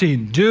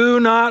 2:15, do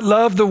not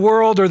love the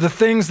world or the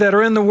things that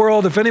are in the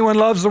world. If anyone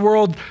loves the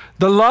world,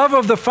 the love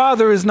of the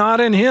Father is not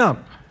in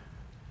him.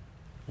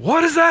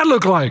 What does that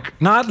look like?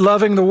 Not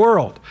loving the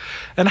world.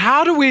 And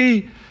how do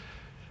we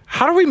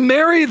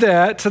marry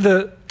that to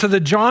the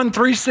John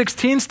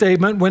 3:16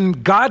 statement when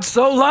God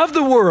so loved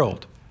the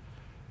world?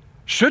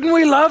 Shouldn't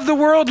we love the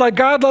world like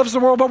God loves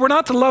the world, but we're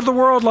not to love the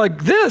world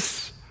like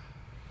this?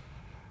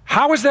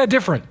 How is that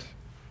different?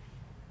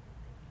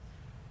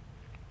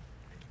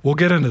 We'll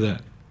get into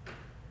that.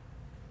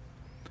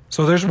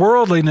 So there's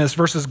worldliness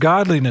versus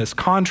godliness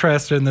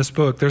contrasted in this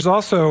book. There's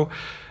also,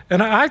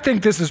 and I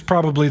think this is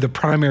probably the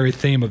primary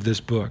theme of this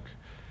book,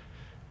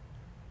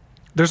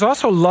 there's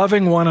also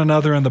loving one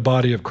another in the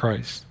body of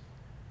Christ.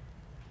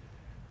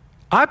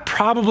 I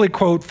probably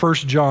quote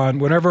 1 John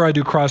whenever I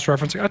do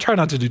cross-referencing. I try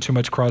not to do too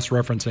much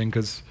cross-referencing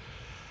because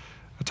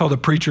I tell the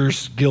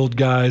Preachers Guild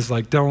guys,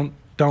 like, don't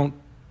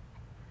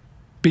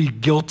be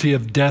guilty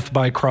of death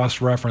by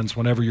cross-reference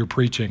whenever you're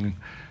preaching.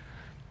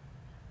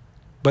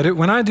 But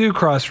when I do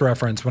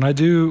cross-reference,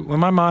 when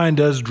my mind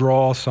does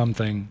draw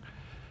something,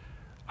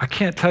 I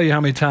can't tell you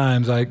how many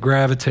times I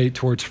gravitate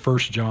towards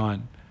 1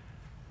 John,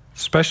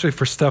 especially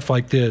for stuff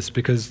like this,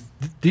 because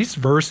these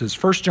verses,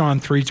 1 John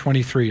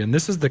 3:23, and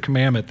this is the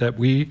commandment that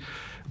we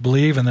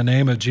believe in the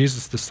name of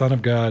Jesus, the Son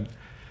of God,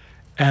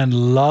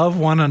 and love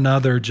one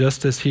another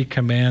just as he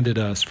commanded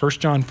us. 1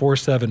 John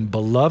 4:7,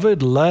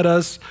 beloved, let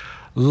us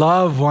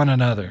love one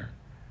another.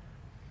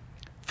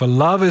 For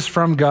love is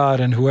from God,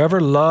 and whoever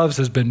loves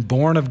has been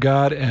born of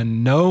God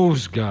and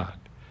knows God.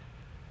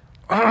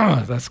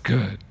 That's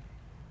good.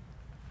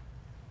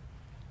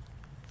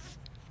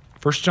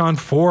 1 John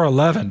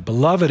 4:11,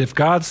 beloved, if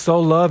God so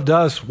loved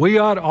us, we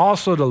ought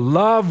also to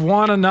love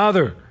one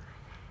another.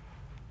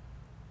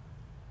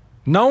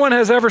 No one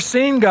has ever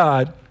seen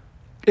God.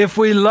 If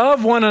we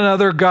love one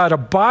another, God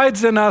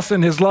abides in us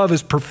and his love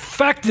is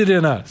perfected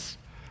in us.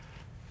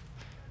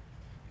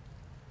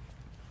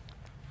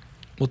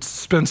 We'll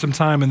spend some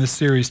time in this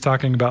series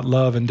talking about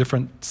love in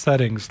different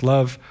settings.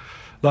 Love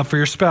for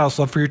your spouse,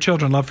 love for your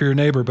children, love for your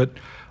neighbor. But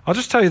I'll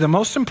just tell you the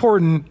most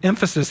important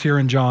emphasis here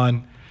in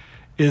John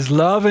is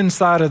love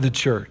inside of the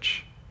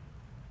church.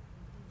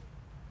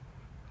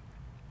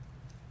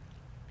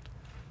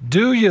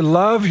 Do you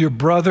love your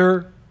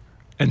brother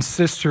and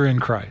sister in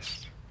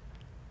Christ?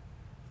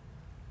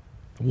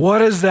 What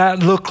does that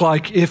look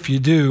like if you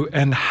do?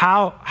 And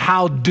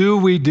how do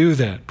we do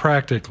that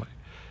practically?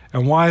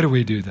 And why do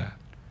we do that?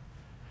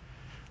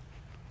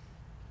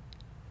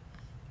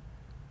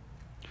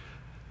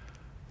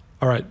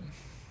 All right,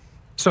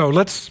 so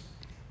that's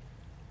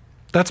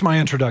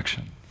my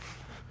introduction.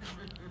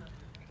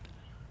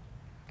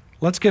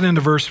 Let's get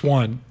into verse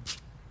 1.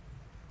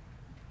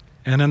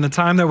 And in the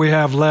time that we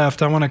have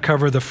left, I want to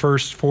cover the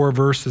first 4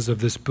 verses of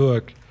this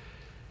book.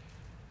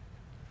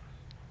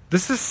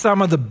 This is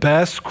some of the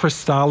best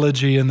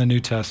Christology in the New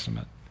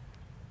Testament.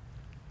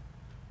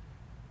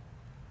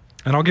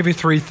 And I'll give you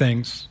 3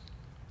 things.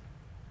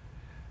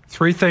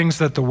 3 things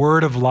that the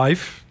Word of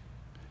life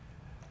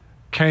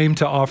came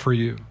to offer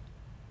you.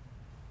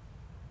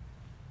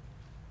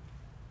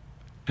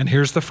 And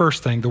here's the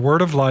first thing. The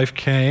Word of life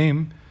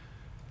came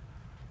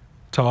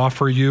to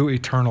offer you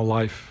eternal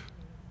life.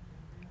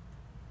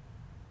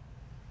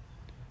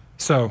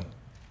 So,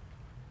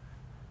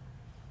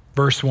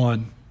 verse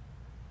 1.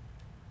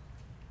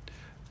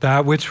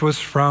 That which was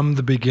from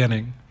the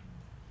beginning,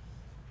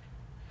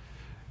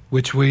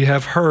 which we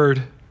have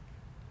heard,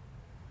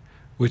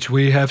 which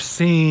we have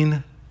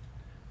seen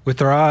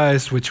with our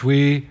eyes, which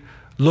we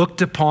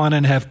looked upon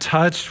and have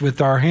touched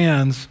with our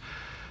hands,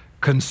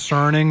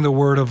 concerning the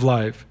word of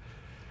life.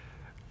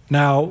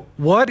 Now,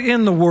 what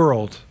in the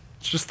world,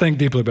 let's just think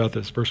deeply about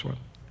this, verse 1.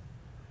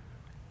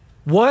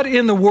 What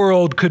in the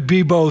world could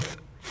be both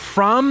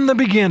from the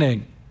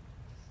beginning,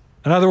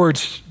 in other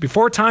words,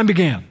 before time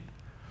began,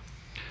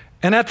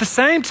 and at the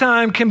same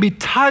time can be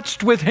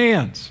touched with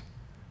hands?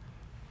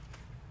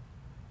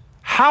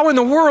 How in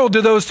the world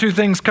do those 2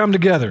 things come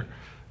together?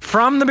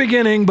 From the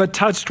beginning, but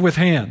touched with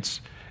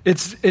hands.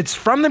 It's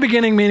from the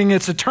beginning, meaning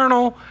it's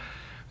eternal,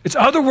 it's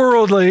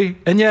otherworldly,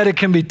 and yet it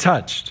can be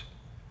touched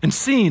and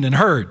seen and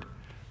heard.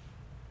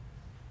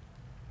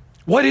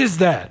 What is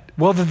that?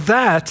 Well, the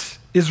that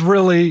is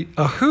really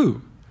a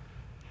who.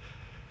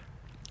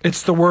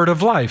 It's the word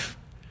of life.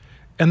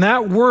 And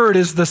that word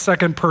is the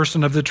second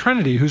person of the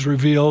Trinity who's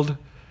revealed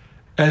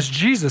as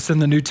Jesus in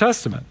the New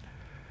Testament.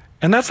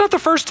 And that's not the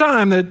first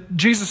time that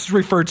Jesus is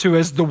referred to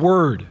as the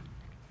Word.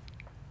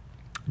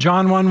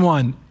 John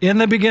 1:1, in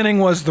the beginning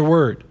was the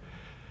Word,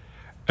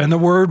 and the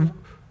Word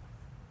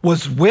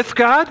was with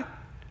God,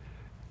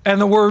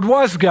 and the Word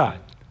was God.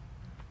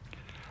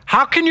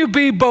 How can you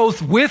be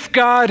both with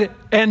God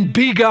and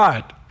be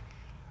God?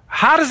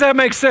 How does that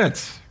make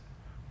sense?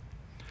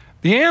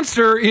 The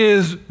answer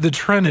is the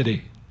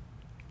Trinity.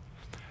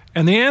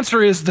 And the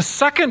answer is the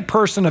second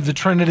person of the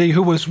Trinity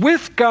who was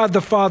with God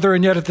the Father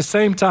and yet at the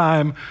same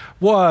time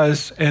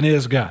was and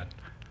is God.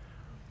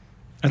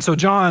 And so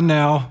John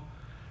now,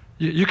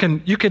 you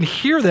can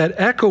hear that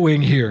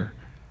echoing here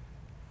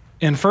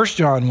in 1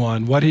 John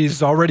 1, what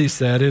he's already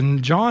said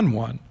in John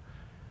 1.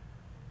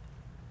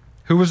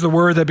 Who was the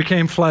Word that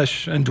became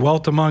flesh and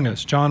dwelt among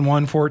us? John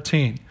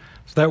 1:14.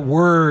 So that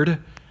Word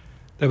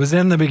that was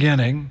in the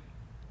beginning,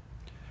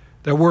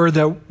 that Word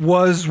that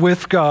was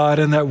with God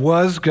and that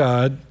was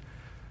God,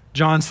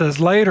 John says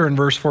later in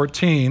verse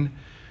 14,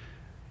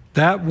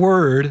 that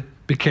Word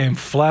became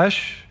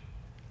flesh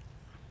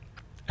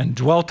and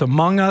dwelt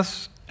among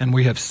us, and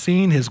we have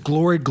seen his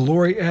glory,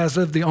 glory as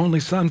of the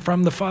only Son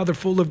from the Father,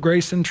 full of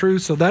grace and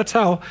truth. So that's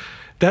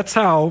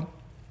how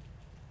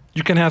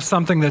you can have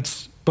something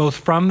that's both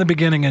from the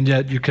beginning and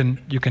yet you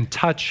can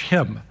touch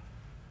him.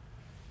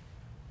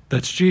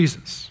 That's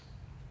Jesus.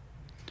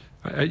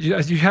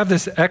 You have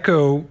this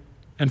echo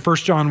in 1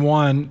 John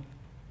 1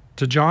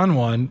 to John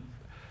 1,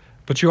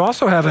 but you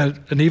also have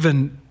an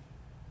even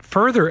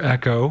further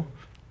echo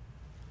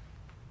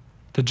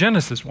to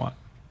Genesis 1.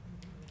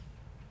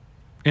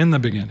 In the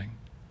beginning,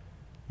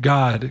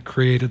 God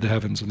created the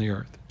heavens and the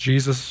earth.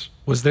 Jesus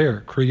was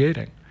there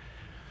creating.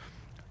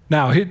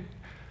 Now,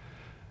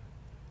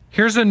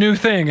 here's a new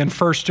thing in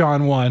 1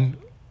 John 1.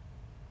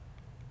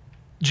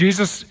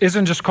 Jesus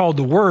isn't just called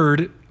the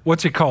Word.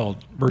 What's he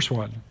called? Verse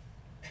 1.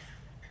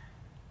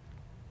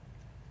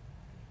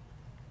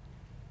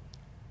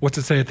 What's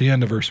it say at the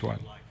end of verse 1?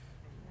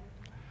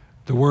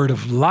 The word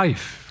of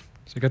life.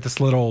 So you got this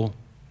little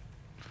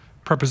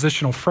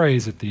prepositional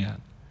phrase at the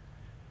end.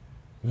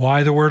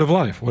 Why the word of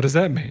life? What does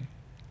that mean?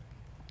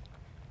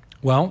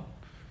 Well,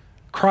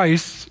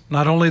 Christ,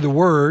 not only the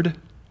Word,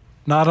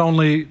 not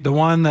only the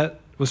one that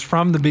was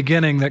from the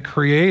beginning that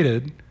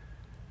created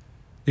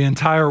the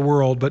entire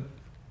world,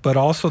 but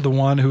also the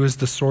one who is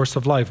the source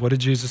of life. What did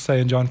Jesus say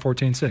in John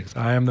 14:6?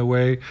 I am the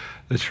way,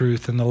 the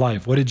truth, and the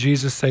life. What did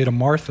Jesus say to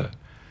Martha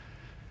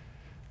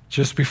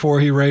just before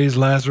he raised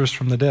Lazarus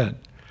from the dead?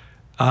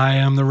 I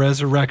am the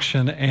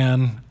resurrection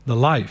and the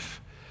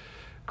life.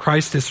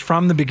 Christ is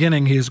from the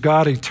beginning. He is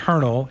God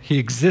eternal. He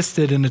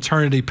existed in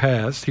eternity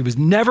past. He was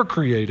never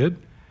created.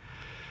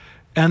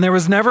 And there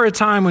was never a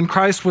time when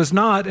Christ was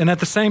not. And at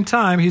the same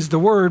time, he's the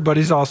Word, but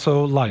he's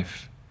also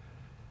life.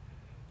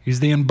 He's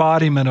the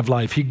embodiment of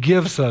life. He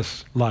gives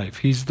us life.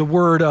 He's the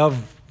Word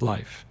of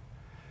life.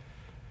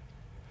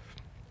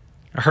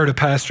 I heard a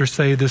pastor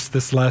say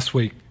this last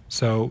week,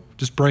 so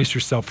just brace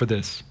yourself for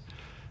this.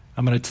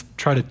 I'm going to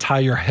try to tie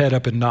your head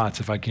up in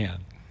knots if I can.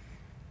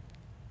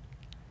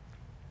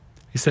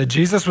 He said,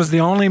 Jesus was the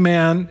only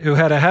man who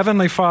had a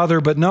heavenly father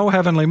but no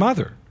heavenly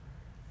mother,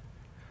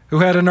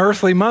 who had an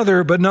earthly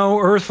mother but no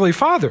earthly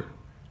father,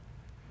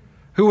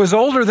 who was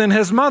older than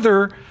his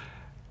mother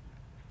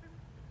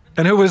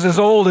and who was as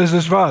old as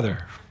his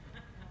father.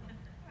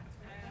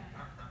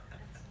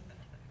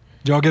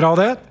 Did y'all get all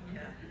that?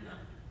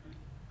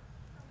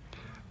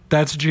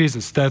 That's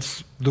Jesus.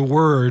 That's the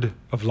Word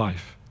of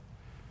life.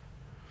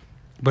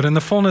 But in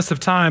the fullness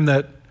of time,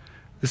 that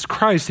this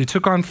Christ, he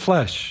took on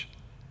flesh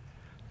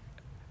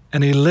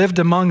and he lived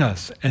among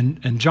us.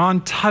 And John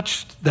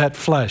touched that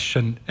flesh,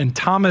 and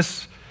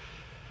Thomas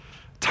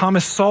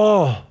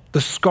saw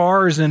the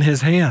scars in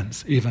his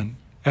hands even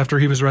after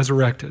he was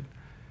resurrected.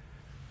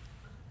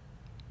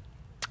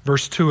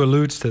 Verse 2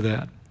 alludes to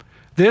that.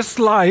 This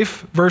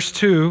life, verse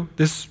 2,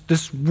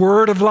 this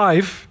word of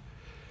life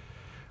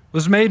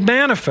was made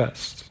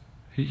manifest.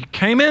 He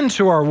came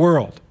into our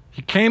world.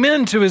 He came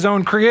into his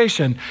own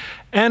creation,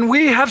 and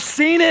we have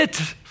seen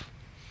it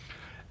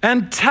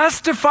and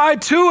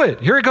testified to it.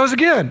 Here it goes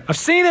again. I've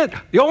seen it.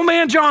 The old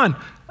man John,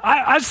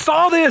 I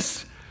saw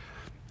this,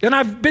 and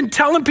I've been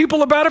telling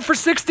people about it for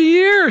 60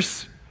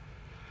 years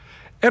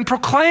and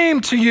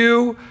proclaimed to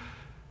you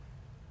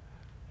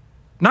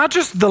not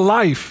just the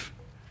life,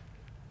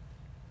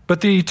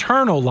 but the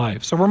eternal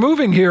life. So we're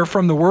moving here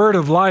from the word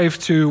of life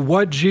to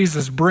what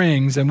Jesus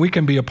brings, and we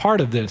can be a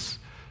part of this.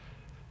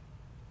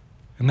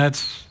 And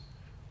that's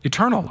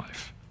eternal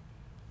life,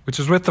 which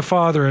is with the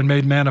Father and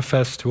made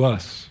manifest to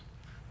us.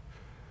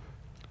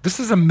 This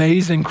is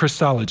amazing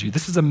Christology.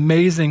 This is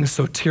amazing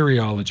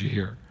soteriology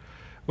here.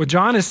 What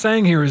John is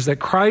saying here is that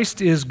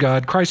Christ is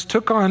God. Christ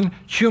took on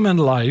human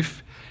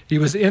life. He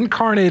was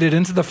incarnated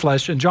into the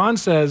flesh. And John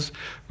says,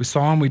 we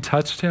saw him, we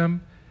touched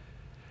him,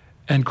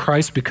 And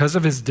Christ, because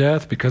of his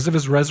death, because of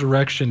his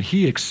resurrection,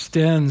 he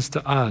extends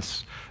to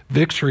us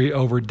victory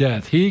over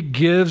death. He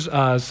gives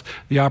us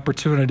the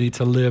opportunity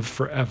to live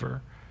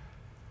forever.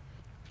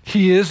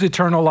 He is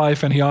eternal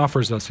life, and he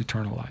offers us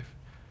eternal life.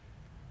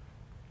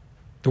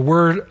 The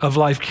word of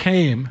life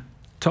came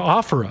to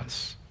offer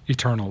us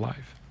eternal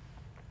life.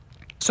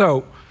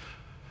 So,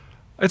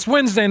 it's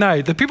Wednesday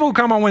night. The people who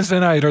come on Wednesday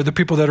night are the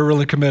people that are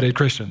really committed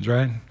Christians,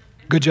 right?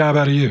 Good job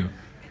out of you.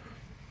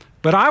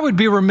 But I would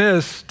be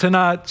remiss to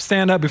not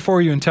stand up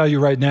before you and tell you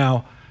right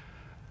now,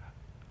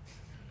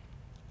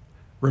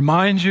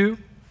 remind you,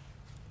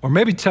 or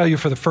maybe tell you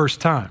for the first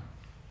time,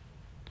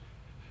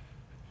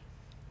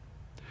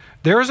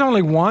 there is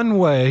only one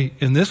way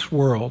in this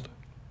world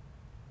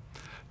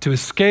to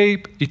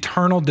escape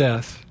eternal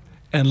death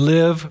and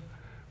live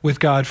with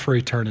God for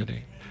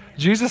eternity.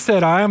 Jesus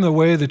said, I am the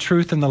way, the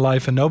truth, and the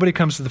life, and nobody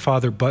comes to the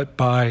Father but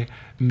by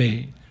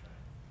me.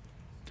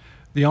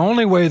 The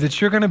only way that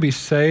you're going to be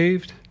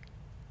saved,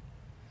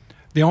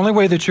 the only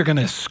way that you're going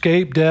to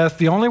escape death,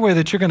 the only way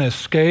that you're going to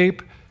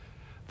escape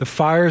the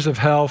fires of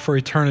hell for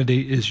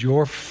eternity is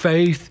your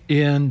faith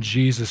in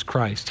Jesus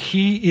Christ.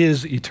 He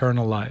is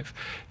eternal life.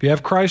 If you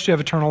have Christ, you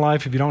have eternal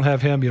life. If you don't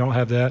have him, you don't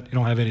have that. You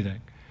don't have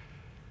anything.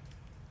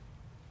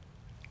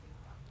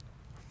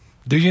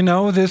 Do you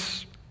know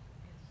this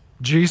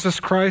Jesus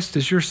Christ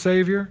is your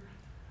Savior?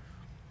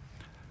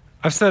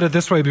 I've said it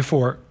this way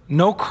before.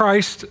 No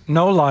Christ,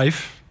 no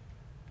life.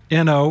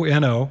 N-O,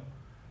 N-O.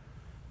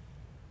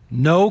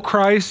 No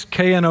Christ,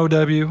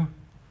 K-N-O-W.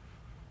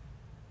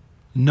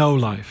 No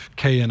life,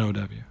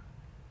 K-N-O-W.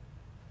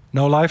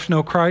 No life,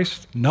 no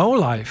Christ. No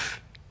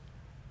life,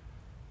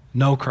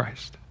 no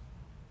Christ.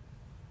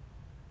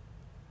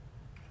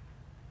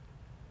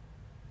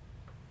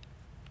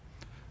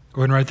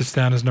 Go ahead and write this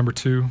down as number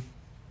 2.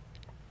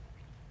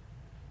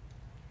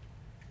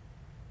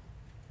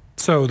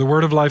 So, the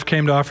word of life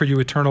came to offer you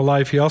eternal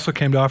life. He also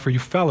came to offer you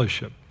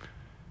fellowship.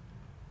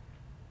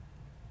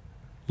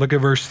 Look at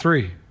verse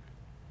 3.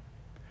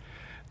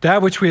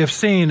 That which we have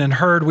seen and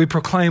heard, we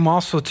proclaim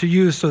also to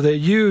you, so that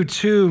you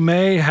too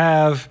may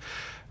have,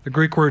 the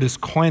Greek word is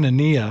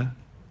koinonia,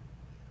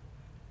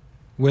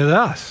 with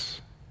us.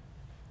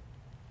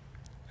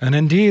 And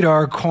indeed,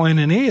 our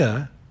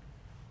koinonia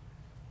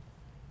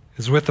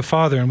is with the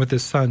Father and with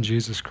his Son,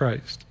 Jesus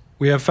Christ.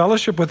 We have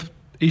fellowship with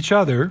each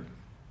other.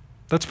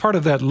 That's part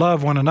of that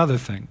love one another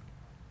thing.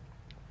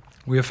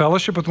 We have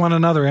fellowship with one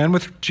another and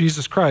with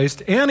Jesus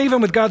Christ, and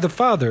even with God the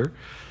Father,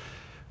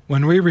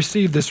 when we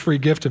receive this free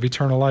gift of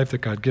eternal life that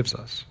God gives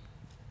us.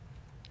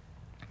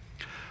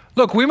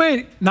 Look, we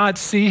may not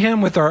see him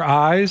with our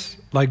eyes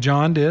like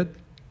John did.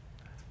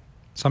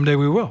 Someday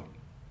we will.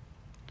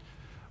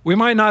 We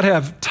might not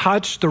have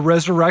touched the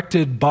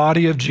resurrected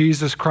body of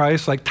Jesus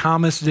Christ like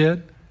Thomas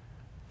did.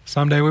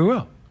 Someday we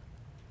will.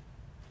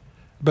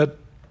 But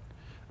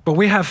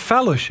we have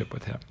fellowship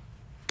with him.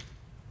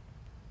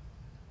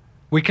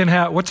 We can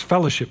have, what's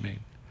fellowship mean?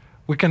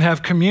 We can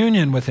have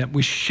communion with him.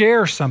 We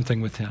share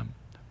something with him.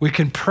 We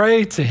can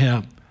pray to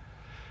him.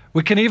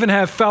 We can even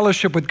have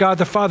fellowship with God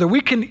the Father.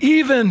 We can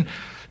even,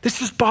 this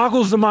just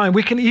boggles the mind,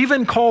 we can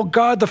even call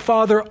God the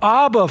Father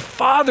Abba,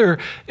 Father,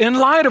 in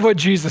light of what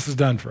Jesus has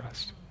done for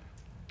us.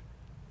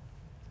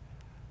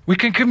 We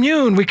can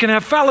commune, we can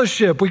have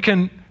fellowship, we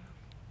can,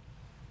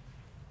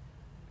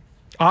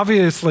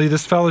 obviously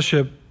this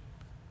fellowship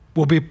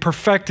will be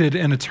perfected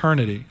in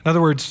eternity. In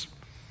other words,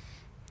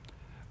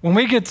 when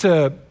we get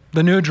to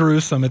the New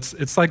Jerusalem,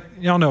 it's like,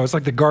 y'all know, it's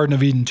like the Garden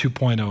of Eden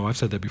 2.0. I've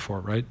said that before,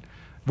 right?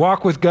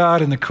 Walk with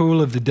God in the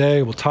cool of the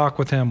day. We'll talk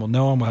with him. We'll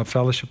know him. We'll have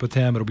fellowship with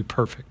him. It'll be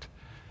perfect.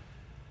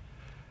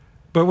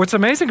 But what's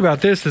amazing about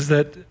this is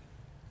that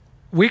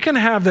we can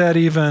have that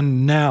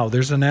even now.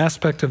 There's an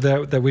aspect of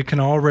that that we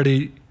can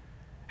already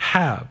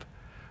have.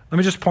 Let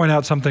me just point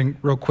out something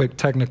real quick,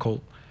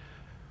 technical.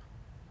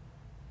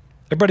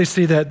 Everybody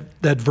see that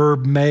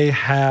verb may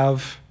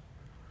have?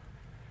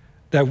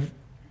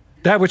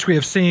 That which we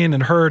have seen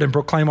and heard and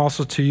proclaim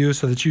also to you,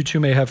 so that you too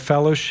may have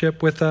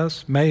fellowship with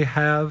us. May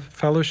have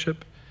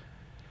fellowship.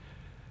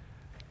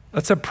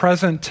 That's a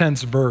present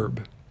tense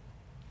verb.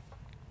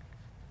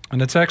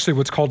 And it's actually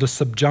what's called a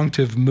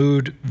subjunctive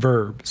mood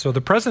verb. So the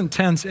present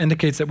tense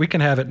indicates that we can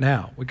have it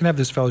now. We can have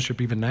this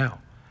fellowship even now.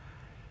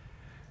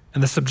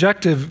 And the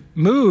subjective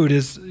mood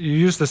is, you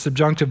use the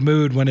subjunctive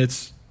mood when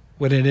it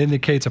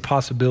indicates a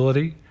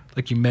possibility,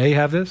 like you may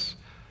have this,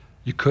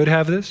 you could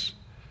have this.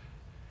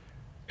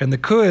 And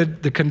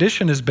the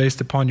condition is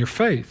based upon your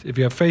faith. If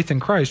you have faith in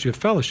Christ, you have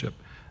fellowship.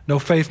 No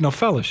faith, no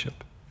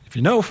fellowship. If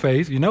you know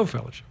faith, you know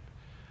fellowship.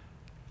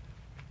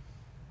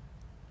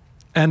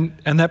 And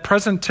that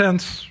present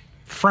tense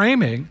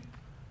framing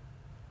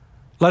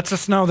lets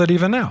us know that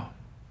even now,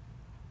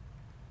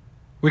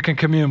 we can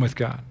commune with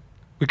God.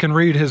 We can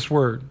read his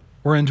word.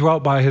 We're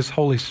indwelt by his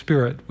Holy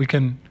Spirit.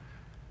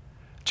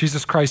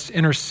 Jesus Christ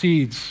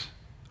intercedes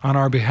on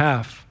our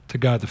behalf to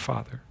God the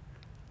Father.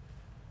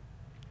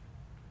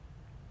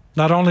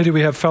 Not only do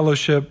we have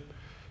fellowship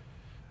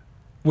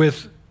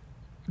with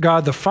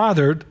God the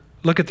Father,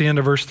 look at the end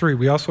of verse 3.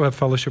 We also have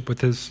fellowship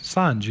with his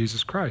Son,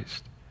 Jesus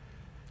Christ.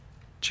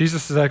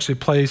 Jesus has actually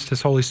placed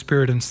his Holy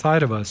Spirit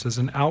inside of us as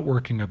an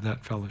outworking of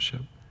that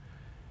fellowship.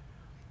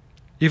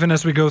 Even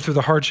as we go through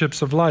the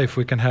hardships of life,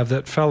 we can have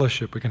that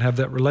fellowship. We can have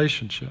that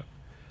relationship.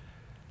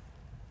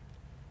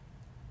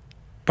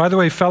 By the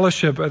way,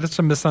 fellowship, that's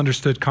a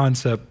misunderstood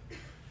concept.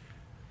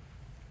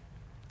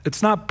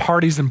 It's not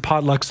parties and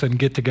potlucks and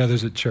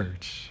get-togethers at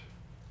church.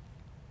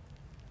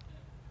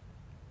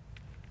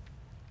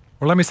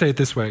 Or let me say it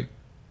this way.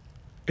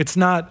 It's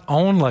not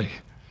only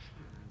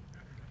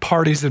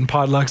parties and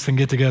potlucks and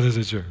get-togethers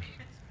at church.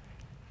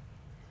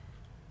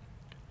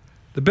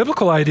 The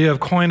biblical idea of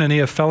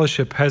koinonia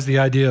fellowship has the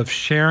idea of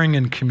sharing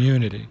in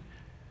community.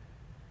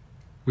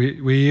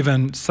 We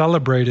even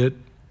celebrate it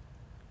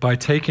by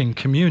taking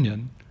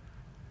communion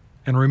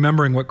and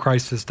remembering what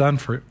Christ has done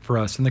for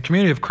us. In the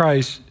community of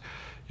Christ,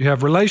 you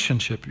have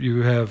relationship,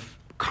 you have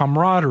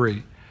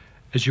camaraderie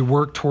as you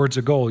work towards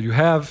a goal. You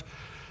have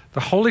the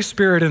Holy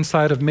Spirit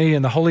inside of me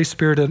and the Holy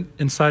Spirit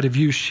inside of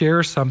you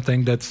share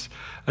something that's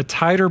a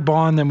tighter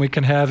bond than we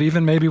can have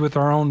even maybe with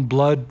our own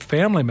blood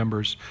family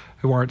members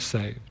who aren't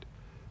saved.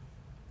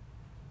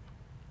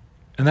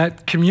 And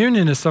that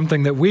communion is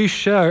something that we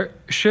share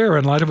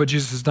in light of what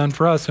Jesus has done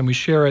for us, and we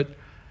share it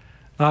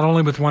not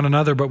only with one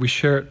another, but we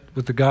share it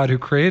with the God who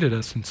created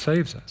us and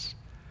saves us.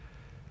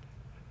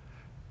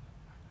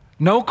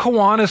 No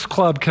Kiwanis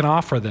club can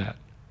offer that.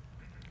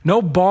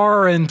 No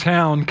bar in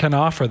town can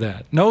offer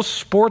that. No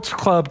sports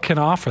club can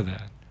offer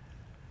that.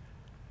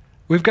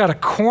 We've got a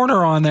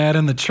corner on that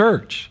in the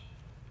church.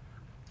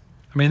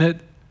 I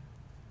mean,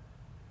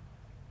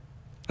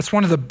 it's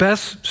one of the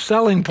best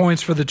selling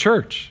points for the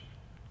church.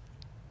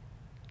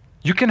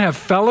 You can have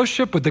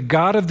fellowship with the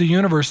God of the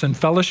universe and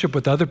fellowship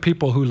with other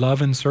people who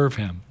love and serve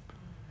him.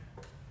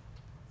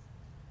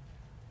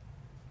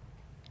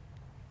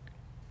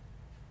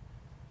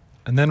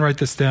 And then write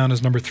this down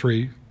as number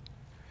 3.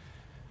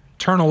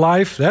 Eternal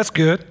life, that's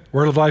good.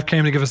 Word of life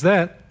came to give us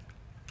that.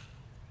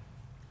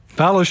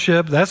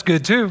 Fellowship, that's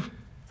good too.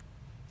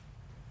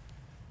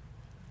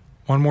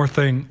 One more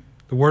thing.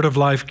 The word of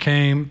life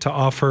came to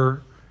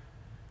offer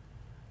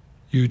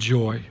you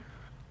joy.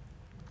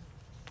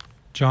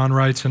 John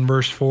writes in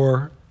verse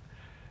 4,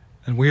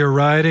 and we are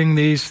writing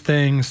these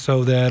things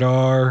so that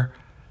our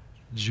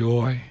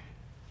joy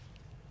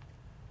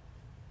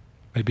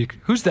may be.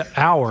 Who's the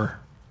our?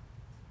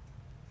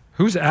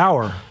 Who's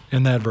our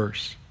in that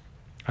verse?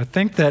 I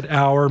think that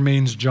our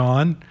means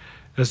John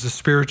as the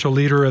spiritual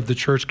leader of the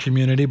church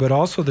community, but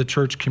also the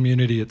church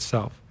community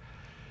itself.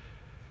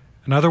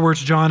 In other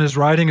words, John is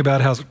writing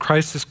about how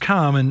Christ has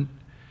come, and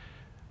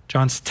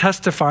John's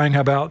testifying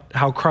about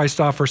how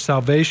Christ offers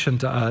salvation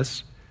to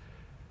us.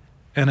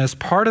 And as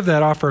part of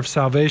that offer of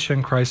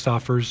salvation, Christ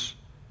offers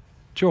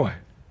joy.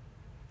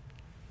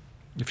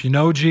 If you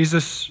know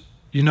Jesus,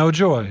 you know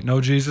joy.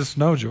 Know Jesus,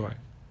 know joy.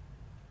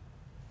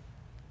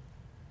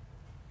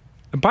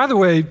 And by the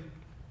way,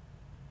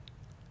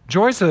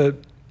 joy's a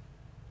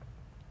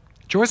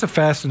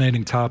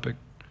fascinating topic.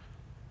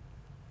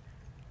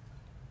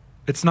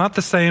 It's not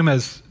the same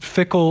as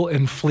fickle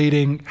and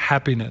fleeting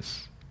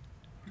happiness.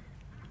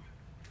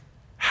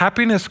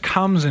 Happiness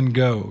comes and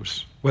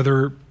goes,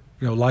 whether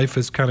life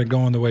is kind of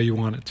going the way you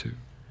want it to.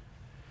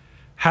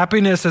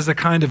 Happiness as a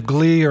kind of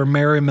glee or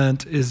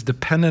merriment is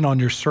dependent on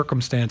your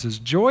circumstances.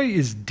 Joy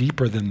is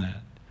deeper than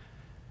that.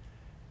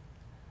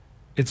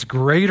 It's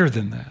greater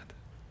than that.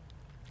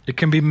 It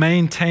can be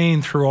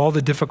maintained through all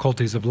the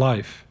difficulties of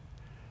life.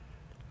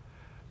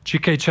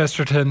 G.K.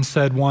 Chesterton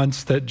said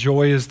once that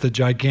joy is the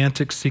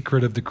gigantic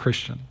secret of the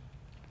Christian.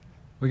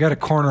 We got a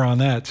corner on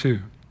that too.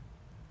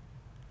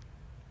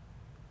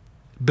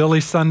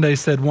 Billy Sunday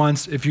said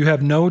once, if you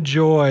have no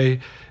joy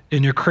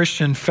in your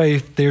Christian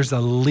faith, there's a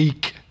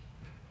leak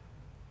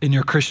in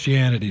your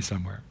Christianity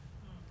somewhere.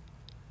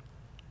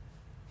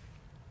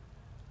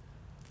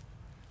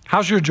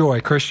 How's your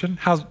joy, Christian?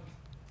 How's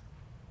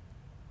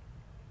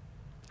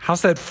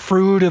that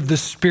fruit of the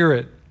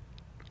Spirit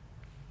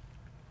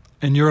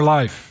in your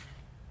life?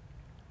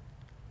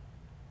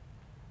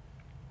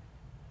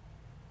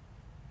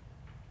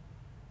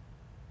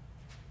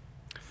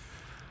 I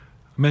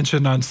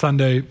mentioned on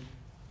Sunday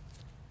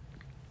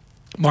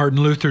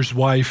Martin Luther's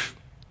wife,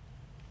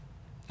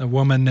 a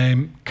woman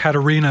named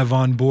Katharina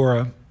von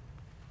Bora.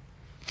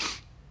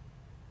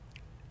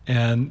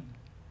 And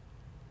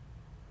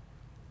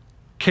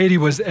Katie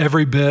was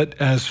every bit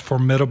as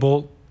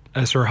formidable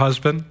as her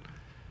husband.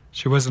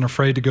 She wasn't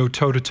afraid to go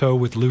toe-to-toe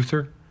with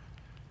Luther.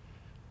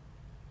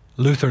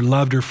 Luther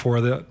loved her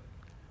for that.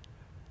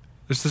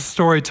 There's this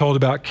story told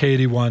about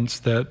Katie once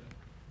that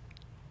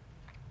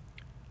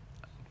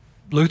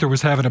Luther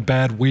was having a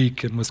bad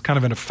week and was kind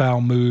of in a foul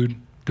mood,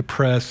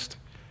 depressed.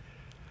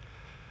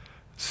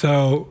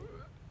 So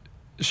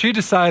she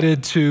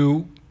decided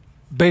to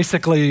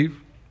basically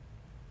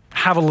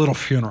have a little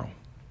funeral.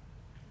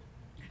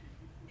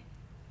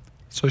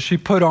 So she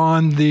put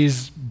on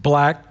these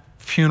black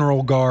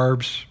funeral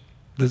garbs,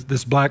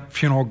 this black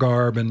funeral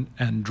garb,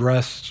 and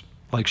dressed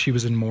like she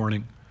was in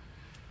mourning.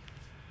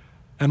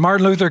 And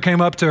Martin Luther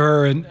came up to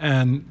her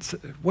and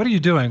said, "What are you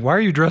doing? Why are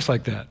you dressed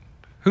like that?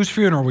 Whose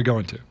funeral are we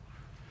going to?"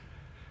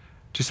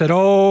 She said,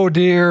 "Oh,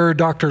 dear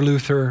Dr.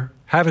 Luther,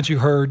 haven't you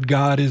heard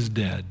God is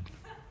dead?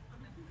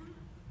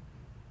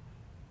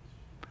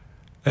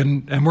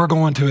 And we're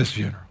going to his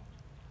funeral."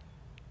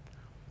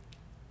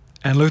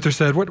 And Luther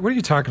said, what are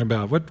you talking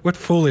about? What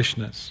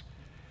foolishness?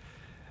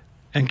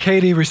 And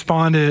Katie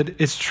responded,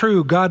 "It's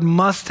true, God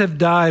must have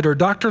died, or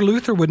Dr.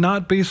 Luther would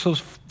not be so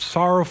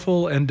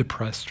sorrowful and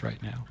depressed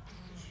right now."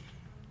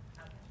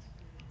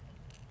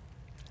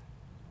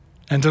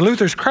 And to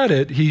Luther's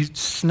credit, he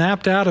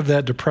snapped out of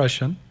that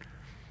depression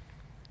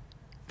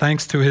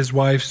thanks to his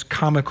wife's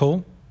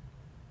comical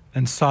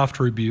and soft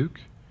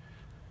rebuke.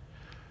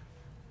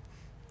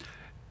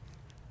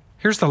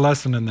 Here's the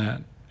lesson in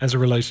that as it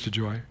relates to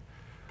joy.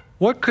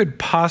 What could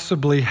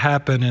possibly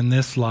happen in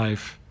this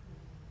life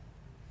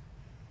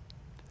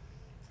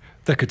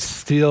that could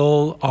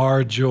steal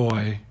our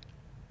joy?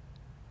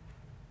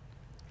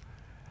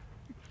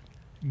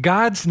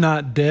 God's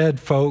not dead,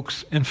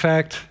 folks. In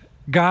fact,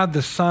 God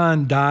the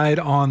Son died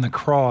on the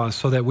cross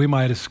so that we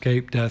might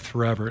escape death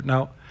forever.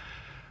 Now,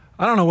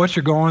 I don't know what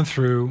you're going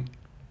through.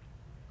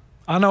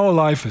 I know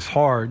life is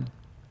hard,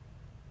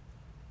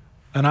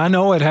 and I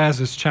know it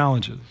has its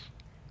challenges.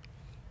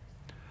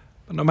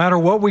 But no matter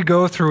what we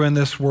go through in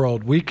this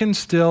world, we can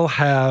still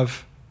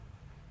have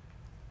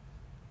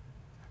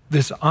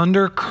this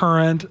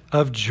undercurrent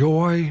of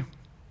joy.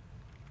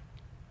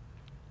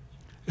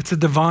 It's a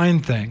divine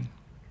thing.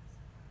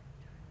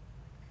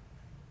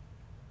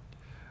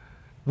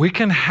 We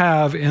can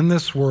have in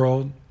this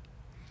world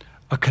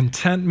a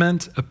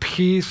contentment, a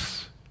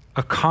peace,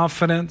 a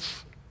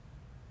confidence.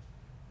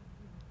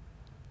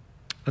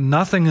 And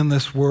nothing in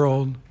this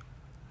world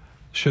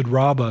should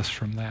rob us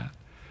from that.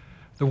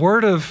 The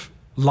word of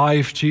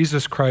life,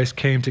 Jesus Christ,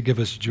 came to give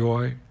us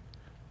joy.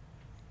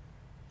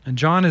 And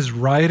John is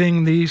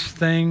writing these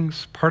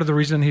things. Part of the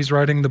reason he's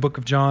writing the book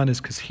of John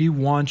is because he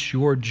wants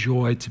your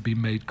joy to be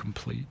made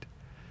complete.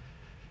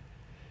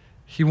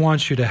 He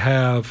wants you to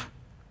have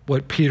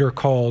what Peter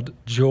called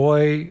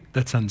joy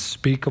that's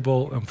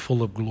unspeakable and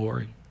full of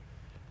glory.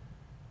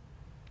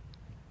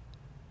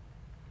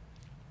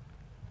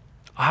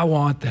 I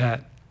want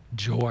that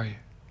joy.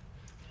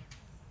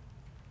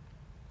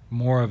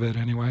 More of it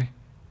anyway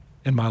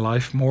in my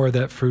life, more of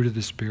that fruit of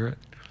the Spirit.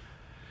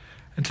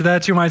 And to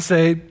that you might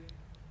say,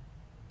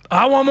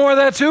 "I want more of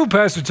that too,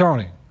 Pastor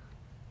Tony.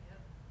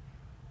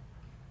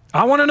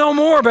 I want to know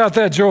more about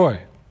that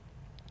joy.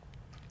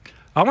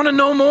 I want to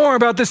know more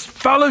about this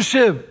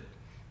fellowship,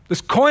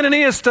 this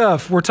koinonia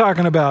stuff we're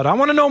talking about. I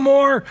want to know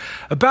more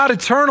about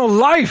eternal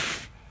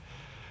life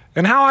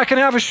and how I can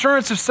have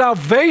assurance of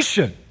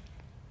salvation.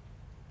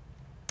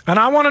 And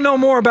I want to know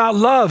more about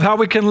love, how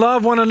we can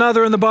love one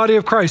another in the body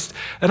of Christ.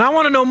 And I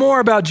want to know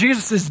more about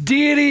Jesus'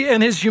 deity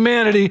and his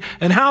humanity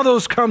and how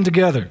those come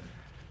together.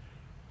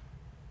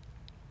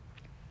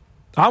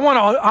 I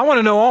want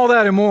to know all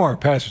that and more,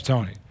 Pastor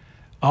Tony."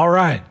 All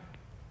right.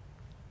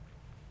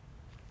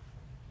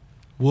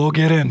 We'll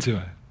get into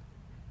it.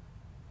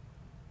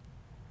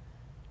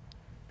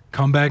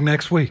 Come back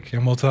next week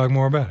and we'll talk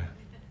more about it.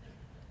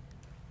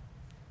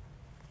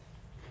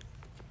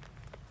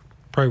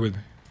 Pray with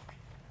me.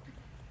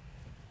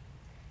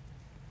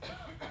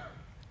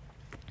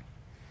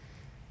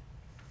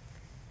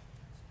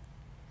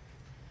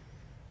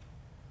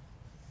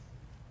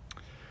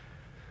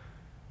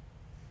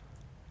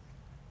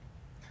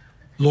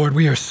 Lord,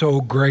 we are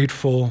so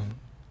grateful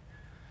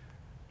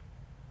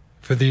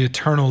for the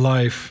eternal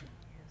life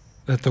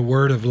that the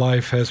word of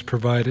life has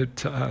provided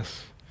to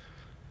us.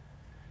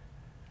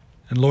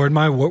 And Lord,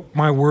 my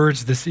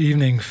words this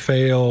evening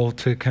fail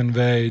to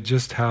convey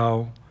just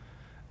how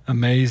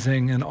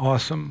amazing and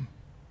awesome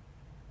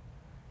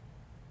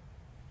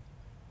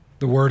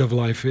the word of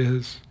life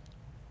is.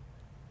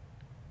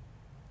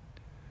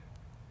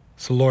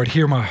 So Lord,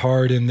 hear my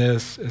heart in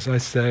this as I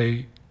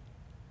say,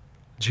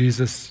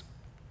 Jesus,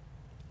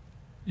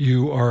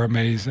 you are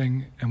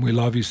amazing, and we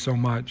love you so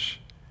much.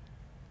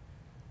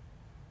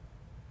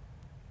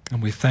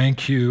 And we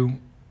thank you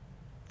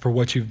for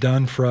what you've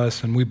done for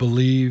us, and we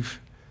believe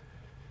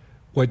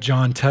what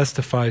John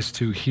testifies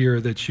to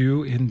here, that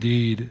you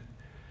indeed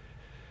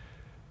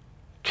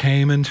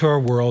came into our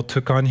world,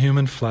 took on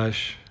human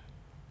flesh,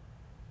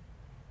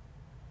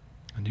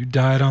 and you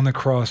died on the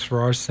cross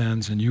for our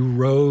sins, and you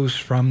rose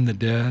from the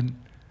dead.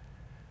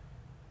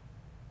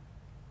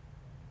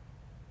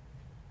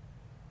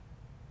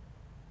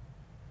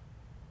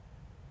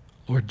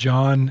 Lord,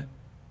 John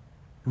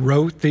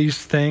wrote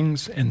these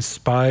things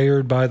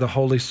inspired by the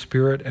Holy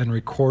Spirit and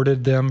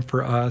recorded them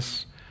for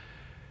us,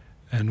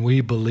 and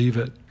we believe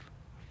it.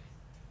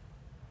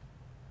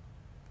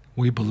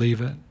 We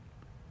believe it.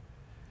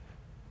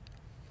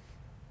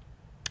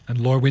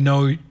 And Lord, we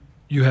know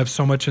you have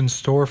so much in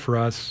store for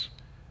us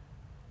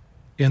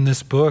in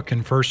this book,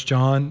 in 1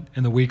 John,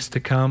 in the weeks to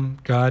come.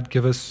 God,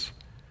 give us,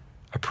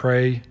 I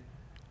pray,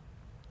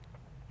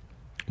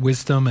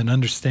 wisdom and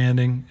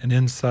understanding and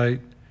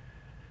insight,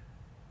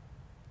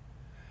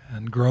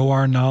 and grow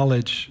our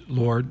knowledge,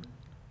 Lord,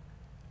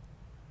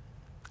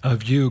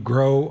 of you,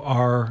 grow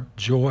our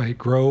joy,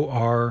 grow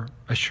our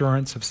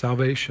assurance of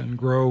salvation,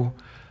 grow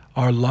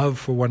our love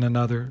for one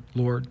another,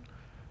 Lord.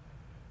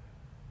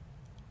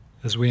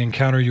 As we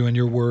encounter you in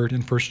your word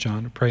in 1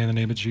 John, I pray in the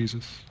name of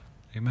Jesus.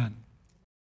 Amen.